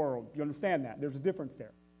to the world. You understand that? There's a difference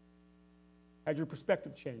there. Has your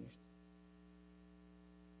perspective changed?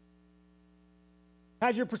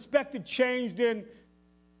 Has your perspective changed in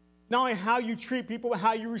not only how you treat people, but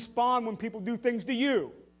how you respond when people do things to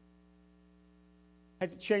you?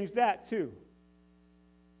 Has it changed that too?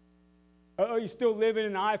 Are you still living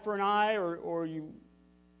in eye for an eye, or are you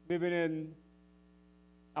living in,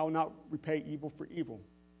 I will not repay evil for evil,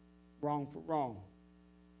 wrong for wrong?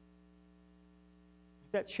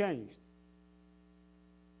 Has that changed?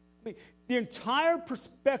 I mean, the entire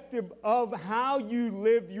perspective of how you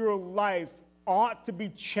live your life ought to be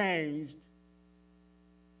changed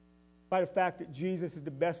by the fact that Jesus is the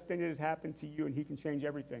best thing that has happened to you and he can change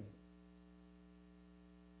everything.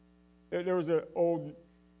 There was an old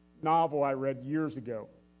novel I read years ago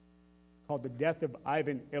called The Death of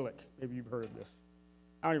Ivan Illich. Maybe you've heard of this.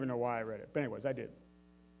 I don't even know why I read it, but anyways, I did.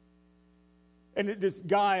 And this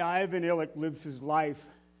guy, Ivan Illich, lives his life,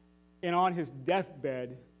 and on his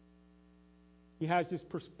deathbed, he has this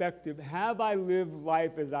perspective: have I lived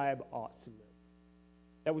life as I have ought to live?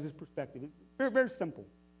 That was his perspective. It's very, very simple.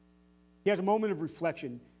 He has a moment of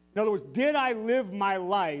reflection. In other words, did I live my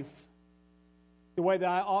life the way that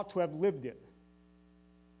I ought to have lived it?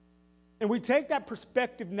 And we take that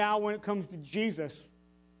perspective now when it comes to Jesus,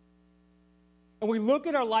 and we look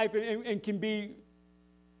at our life and can be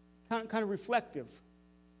kind of reflective.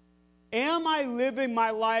 Am I living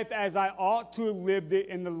my life as I ought to have lived it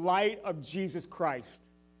in the light of Jesus Christ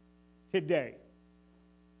today?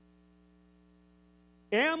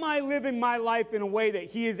 Am I living my life in a way that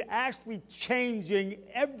he is actually changing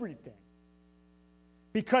everything?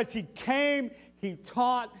 Because he came, he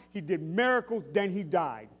taught, he did miracles, then he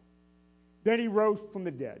died. Then he rose from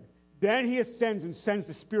the dead. Then he ascends and sends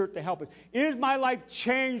the Spirit to help us. Is my life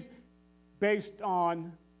changed based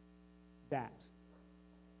on that?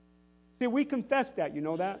 See, we confess that, you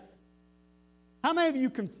know that? How many of you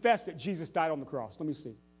confess that Jesus died on the cross? Let me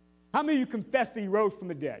see. How many of you confess that he rose from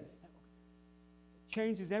the dead? It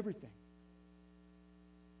changes everything.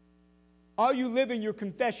 Are you living your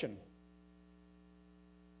confession?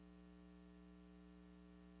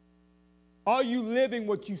 Are you living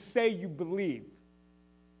what you say you believe?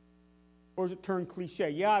 Or is it turned cliche?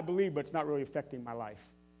 Yeah, I believe, but it's not really affecting my life.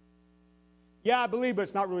 Yeah, I believe, but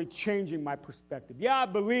it's not really changing my perspective. Yeah, I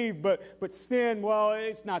believe, but sin, well,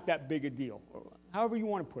 it's not that big a deal. However you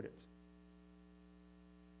want to put it.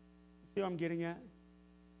 See what I'm getting at?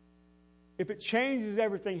 If it changes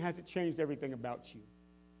everything, has it changed everything about you?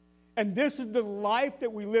 And this is the life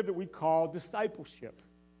that we live that we call discipleship.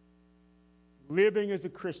 Living as a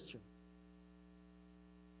Christian.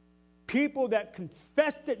 People that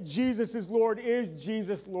confess that Jesus is Lord, is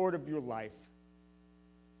Jesus Lord of your life?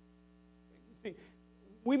 See,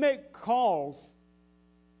 we make calls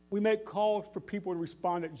for people to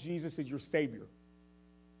respond that Jesus is your Savior,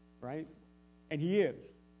 right? And he is.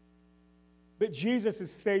 But Jesus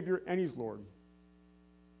is Savior and he's Lord.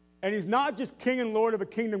 And he's not just King and Lord of a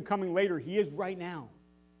kingdom coming later, he is right now.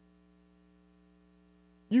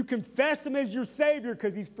 You confess him as your Savior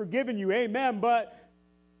because he's forgiven you, amen, but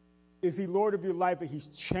is he Lord of your life, but he's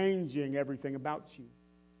changing everything about you?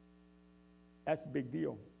 That's a big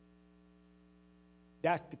deal.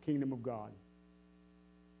 That's the kingdom of God.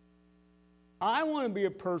 I want to be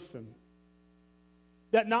a person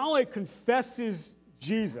that not only confesses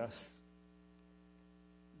Jesus,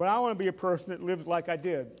 But I want to be a person that lives like I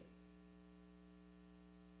did.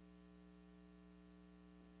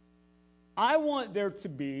 I want there to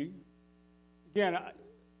be, again,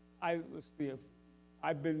 let's see,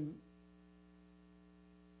 I've been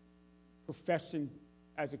professing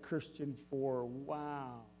as a Christian for,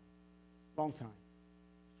 long time.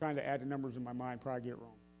 Trying to add the numbers in my mind, probably get it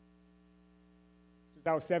wrong. Since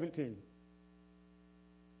I was 17.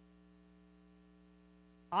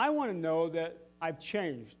 I want to know that I've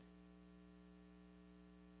changed.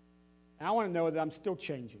 And I want to know that I'm still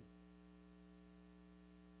changing.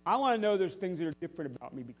 I want to know there's things that are different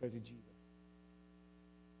about me because of Jesus.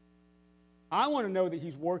 I want to know that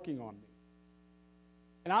he's working on me.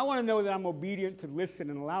 And I want to know that I'm obedient to listen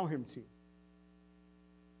and allow him to.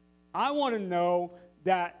 I want to know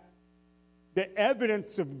that the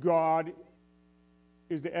evidence of God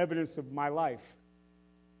is the evidence of my life.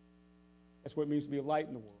 That's what it means to be a light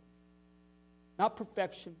in the world. Not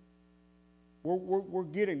perfection. We're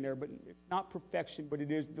getting there, but it's not perfection, but it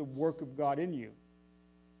is the work of God in you.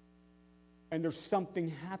 And there's something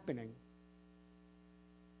happening.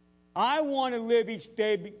 I want to live each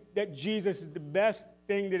day that Jesus is the best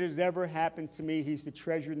thing that has ever happened to me. He's the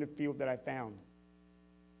treasure in the field that I found.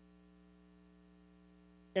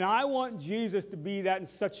 And I want Jesus to be that in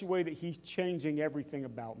such a way that he's changing everything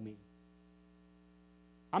about me.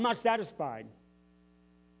 I'm not satisfied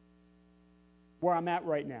where I'm at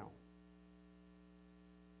right now.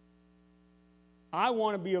 I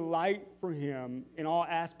want to be a light for him in all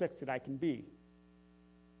aspects that I can be.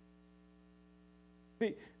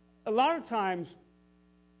 See, a lot of times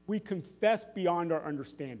we confess beyond our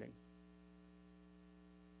understanding.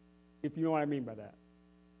 If you know what I mean by that.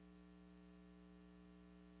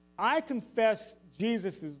 I confess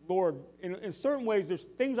Jesus is Lord. In certain ways, there's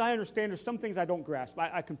things I understand, there's some things I don't grasp.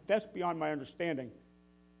 I confess beyond my understanding.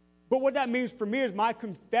 But what that means for me is my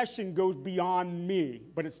confession goes beyond me,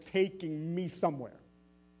 but it's taking me somewhere.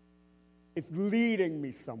 It's leading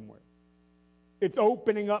me somewhere. It's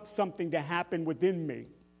opening up something to happen within me.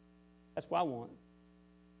 That's what I want.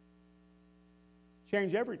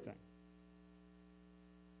 Change everything.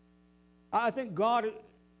 I think God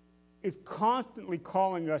is constantly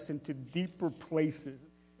calling us into deeper places.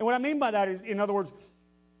 And what I mean by that is, in other words,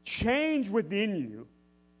 change within you.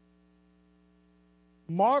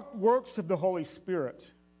 Marked works of the Holy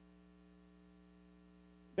Spirit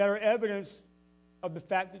that are evidence of the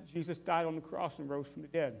fact that Jesus died on the cross and rose from the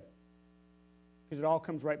dead. Because it all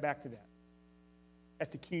comes right back to that.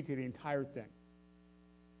 That's the key to the entire thing.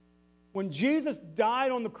 When Jesus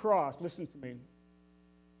died on the cross, listen to me,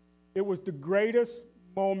 it was the greatest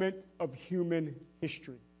moment of human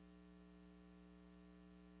history.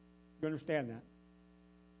 You understand that?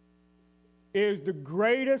 It is the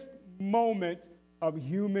greatest moment of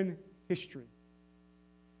human history.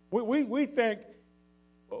 We think,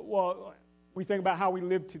 well, we think about how we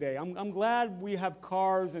live today. I'm glad we have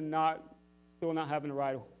cars and still not having to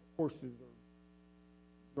ride horses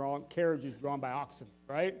or carriages drawn by oxen,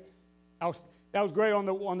 right? That was great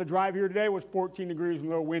on the drive here today. It was 14 degrees and a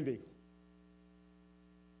little windy.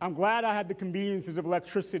 I'm glad I had the conveniences of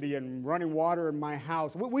electricity and running water in my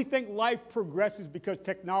house. We think life progresses because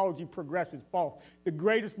technology progresses. False. The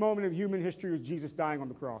greatest moment of human history was Jesus dying on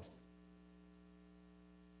the cross.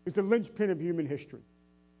 It's the linchpin of human history.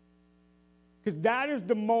 Because that is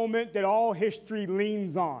the moment that all history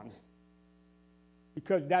leans on.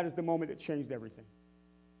 Because that is the moment that changed everything.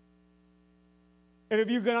 And if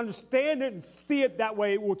you can understand it and see it that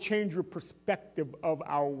way, it will change your perspective of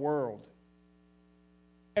our world.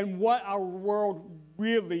 And what our world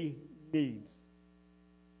really needs.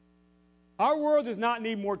 Our world does not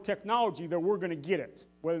need more technology, though we're going to get it,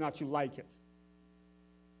 whether or not you like it.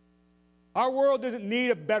 Our world doesn't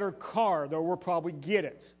need a better car, though we'll probably get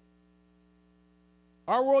it.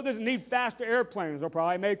 Our world doesn't need faster airplanes, they'll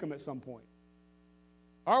probably make them at some point.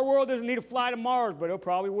 Our world doesn't need to fly to Mars, but it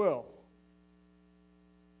probably will.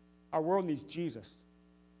 Our world needs Jesus.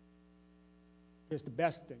 It's the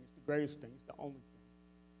best thing, it's the greatest thing, it's the only thing.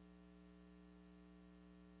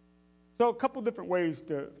 So a couple different ways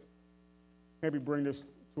to maybe bring this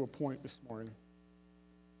to a point this morning.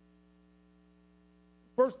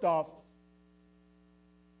 First off,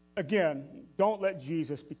 again, don't let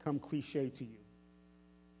Jesus become cliche to you.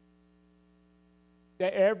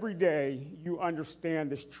 That every day you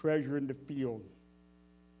understand this treasure in the field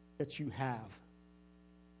that you have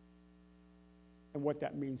and what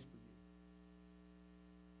that means for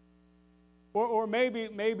you. Or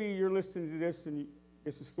maybe you're listening to this and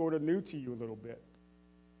this is sort of new to you a little bit.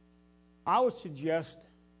 I would suggest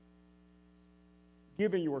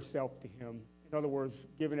giving yourself to him and In other words,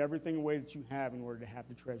 giving everything away that you have in order to have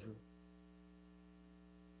the treasure.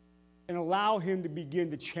 And allow him to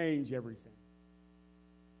begin to change everything.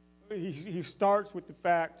 He starts with the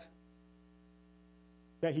fact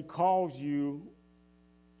that he calls you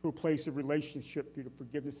to a place of relationship through the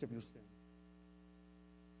forgiveness of your sins.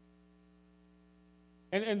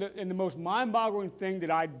 And the most mind-boggling thing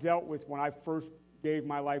that I dealt with when I first gave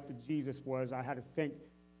my life to Jesus was I had to think,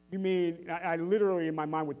 you mean, I literally in my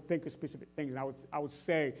mind would think of specific things, and I would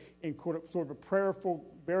say in sort of a prayerful,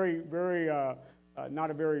 very, very,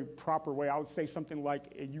 not a very proper way, I would say something like,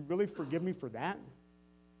 you really forgive me for that?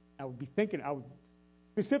 I would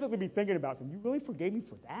specifically be thinking about something. You really forgave me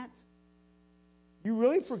for that? You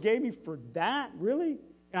really forgave me for that? Really?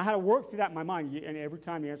 And I had to work through that in my mind. And every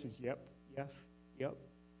time the answer is yep, yes, yep.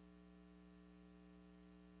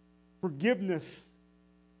 Forgiveness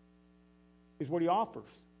is what he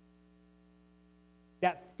offers.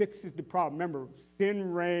 That fixes the problem. Remember,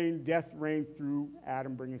 sin reigned, death reigned through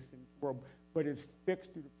Adam bringing sin into the world. But it's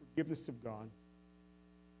fixed through the forgiveness of God.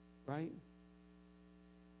 Right?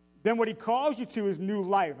 Then what he calls you to is new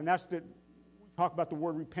life. And we talk about the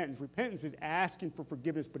word repentance. Repentance is asking for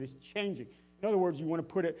forgiveness, but it's changing. In other words, you want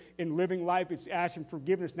to put it in living life, it's asking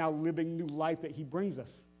forgiveness, now living new life that he brings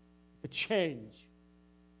us. The change.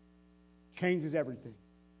 Changes everything.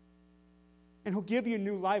 And he'll give you a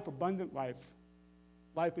new life, abundant life.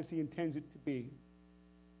 Life as he intends it to be.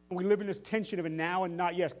 And we live in this tension of a now and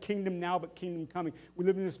not. Yes, kingdom now, but kingdom coming. We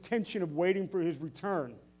live in this tension of waiting for his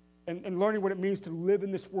return. And learning what it means to live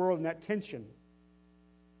in this world in that tension.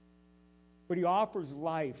 But he offers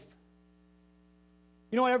life.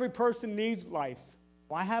 You know what? Every person needs life.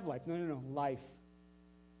 Well, I have life. No. Life.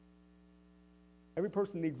 Every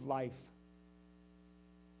person needs life.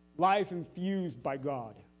 Life infused by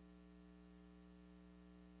God.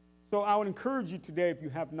 So I would encourage you today, if you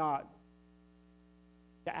have not,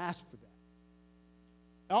 to ask for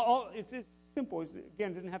that. It's simple.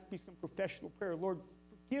 Again, it doesn't have to be some professional prayer. Lord,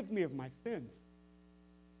 forgive me of my sins.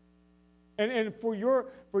 And for your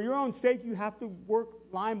own sake, you have to work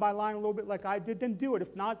line by line a little bit like I did. Then do it.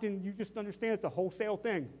 If not, then you just understand it's a wholesale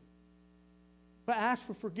thing. But ask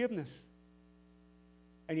for forgiveness.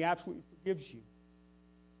 And he absolutely forgives you.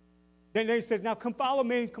 Then he says, now come follow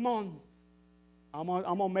me. Come on. I'm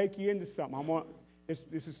gonna make you into something. This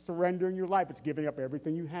is surrendering your life. It's giving up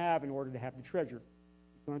everything you have in order to have the treasure.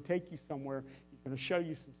 He's going to take you somewhere. He's going to show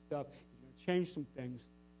you some stuff. He's going to change some things.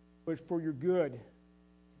 But it's for your good.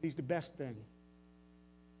 He's the best thing.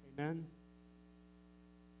 Amen?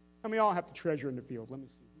 How many of y'all have the treasure in the field? Let me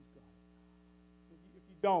see. Who's got it? If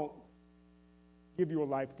you don't, give your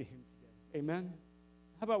life to him today. Amen?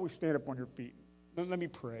 How about we stand up on your feet? Let me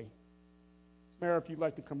pray. Samara, if you'd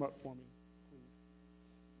like to come up for me.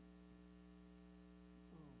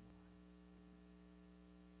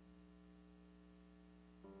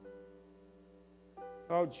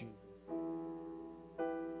 Oh, Jesus.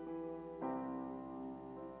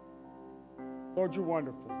 Lord, you're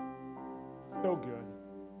wonderful. So good.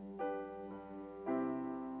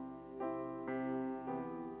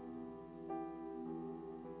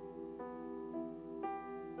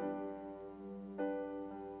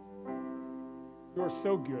 You are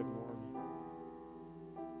so good, Lord.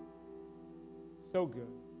 So good.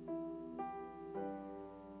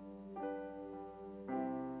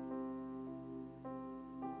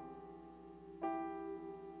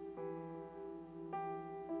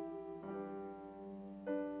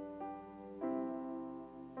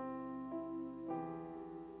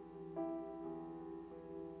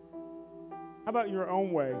 How about your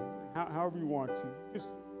own way, however you want to?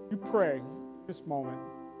 You pray this moment.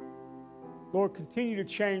 Lord, continue to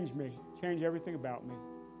change me, change everything about me.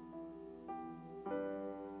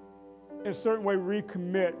 In a certain way,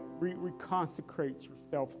 recommit, reconsecrate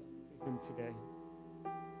yourself to him today.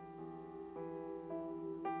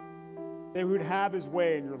 That he would have his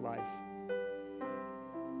way in your life.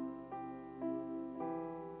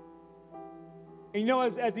 And you know,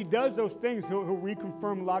 as he does those things, he'll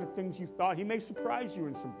reconfirm a lot of things you thought. He may surprise you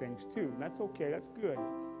in some things too. That's okay. That's good.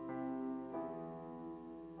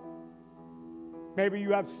 Maybe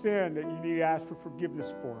you have sin that you need to ask for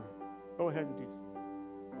forgiveness for. Go ahead and do so.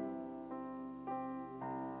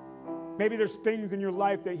 Maybe there's things in your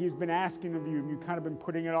life that he's been asking of you and you've kind of been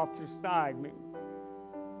putting it off to the side.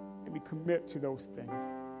 Maybe commit to those things.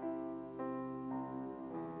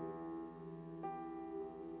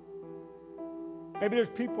 Maybe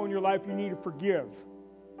there's people in your life you need to forgive.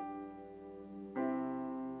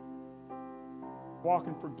 Walk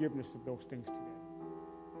in forgiveness of those things today.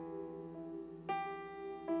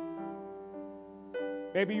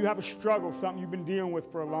 Maybe you have a struggle, something you've been dealing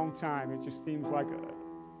with for a long time. It just seems like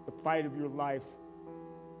the fight of your life.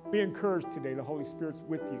 Be encouraged today. The Holy Spirit's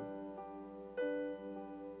with you.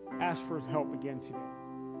 Ask for his help again today.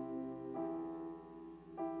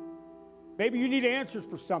 Maybe you need answers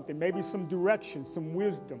for something. Maybe some direction, some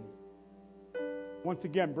wisdom. Once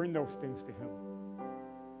again, bring those things to him.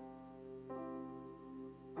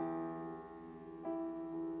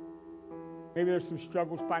 Maybe there's some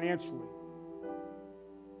struggles financially.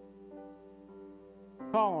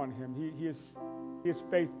 Call on him. He is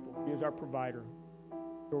faithful. He is our provider.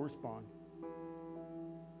 He'll respond.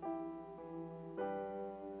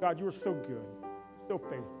 God, you are so good, so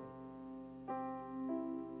faithful.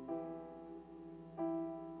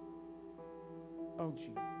 Oh,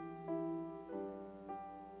 Jesus.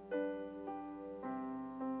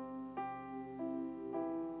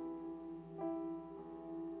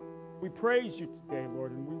 We praise you today,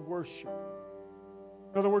 Lord, and we worship you.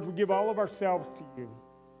 In other words, we give all of ourselves to you.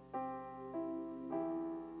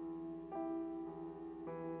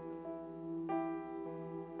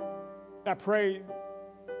 I pray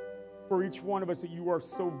for each one of us that you are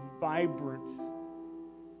so vibrant,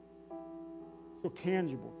 so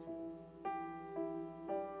tangible to us.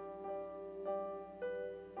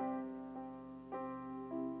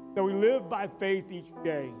 That we live by faith each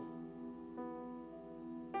day.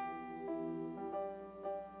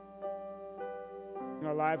 And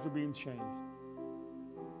our lives are being changed.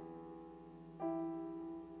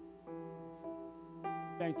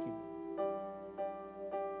 Thank you.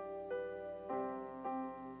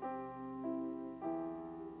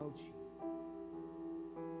 Oh, Jesus.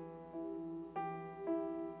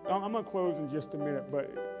 I'm going to close in just a minute, but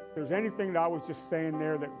if there's anything that I was just saying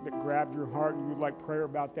there that grabbed your heart and you would like prayer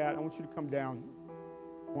about that, I want you to come down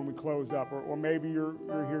when we close up. Or maybe you're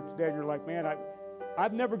here today and you're like, man,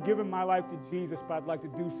 I've never given my life to Jesus, but I'd like to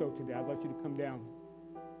do so today. I'd like you to come down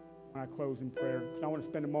when I close in prayer, because I want to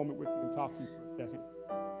spend a moment with you and talk to you for a second.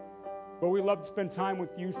 But we'd love to spend time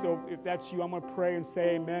with you, so if that's you, I'm going to pray and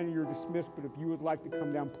say amen, and you're dismissed. But if you would like to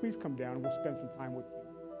come down, please come down, and we'll spend some time with you.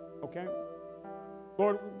 Okay?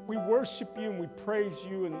 Lord, we worship you and we praise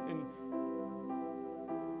you, and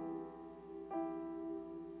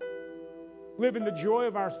live in the joy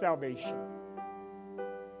of our salvation.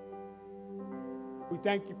 We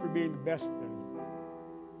thank you for being the best thing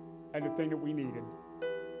and the thing that we needed.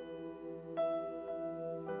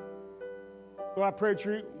 Lord, I pray that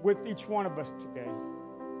you're with each one of us today.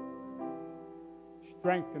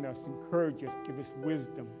 Strengthen us, encourage us, give us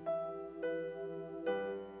wisdom.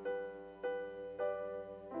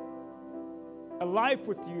 A life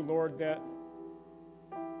with you, Lord, that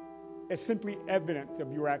is simply evidence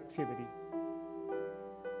of your activity.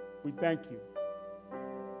 We thank you.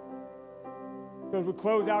 So as we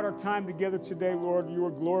close out our time together today, Lord, you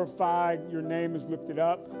are glorified, your name is lifted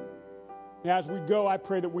up. And as we go, I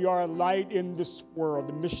pray that we are a light in this world,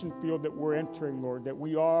 the mission field that we're entering, Lord, that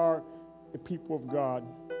we are the people of God.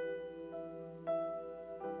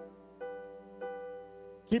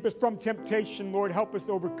 Keep us from temptation, Lord. Help us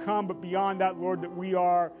overcome. But beyond that, Lord, that we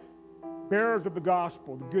are bearers of the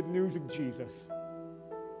gospel, the good news of Jesus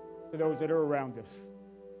to those that are around us.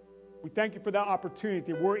 We thank you for that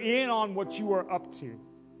opportunity. We're in on what you are up to.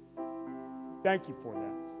 Thank you for that.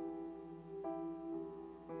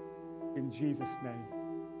 In Jesus' name,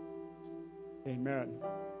 amen.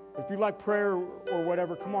 If you'd like prayer or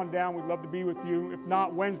whatever, come on down. We'd love to be with you. If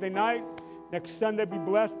not, Wednesday night, next Sunday, be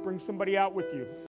blessed. Bring somebody out with you.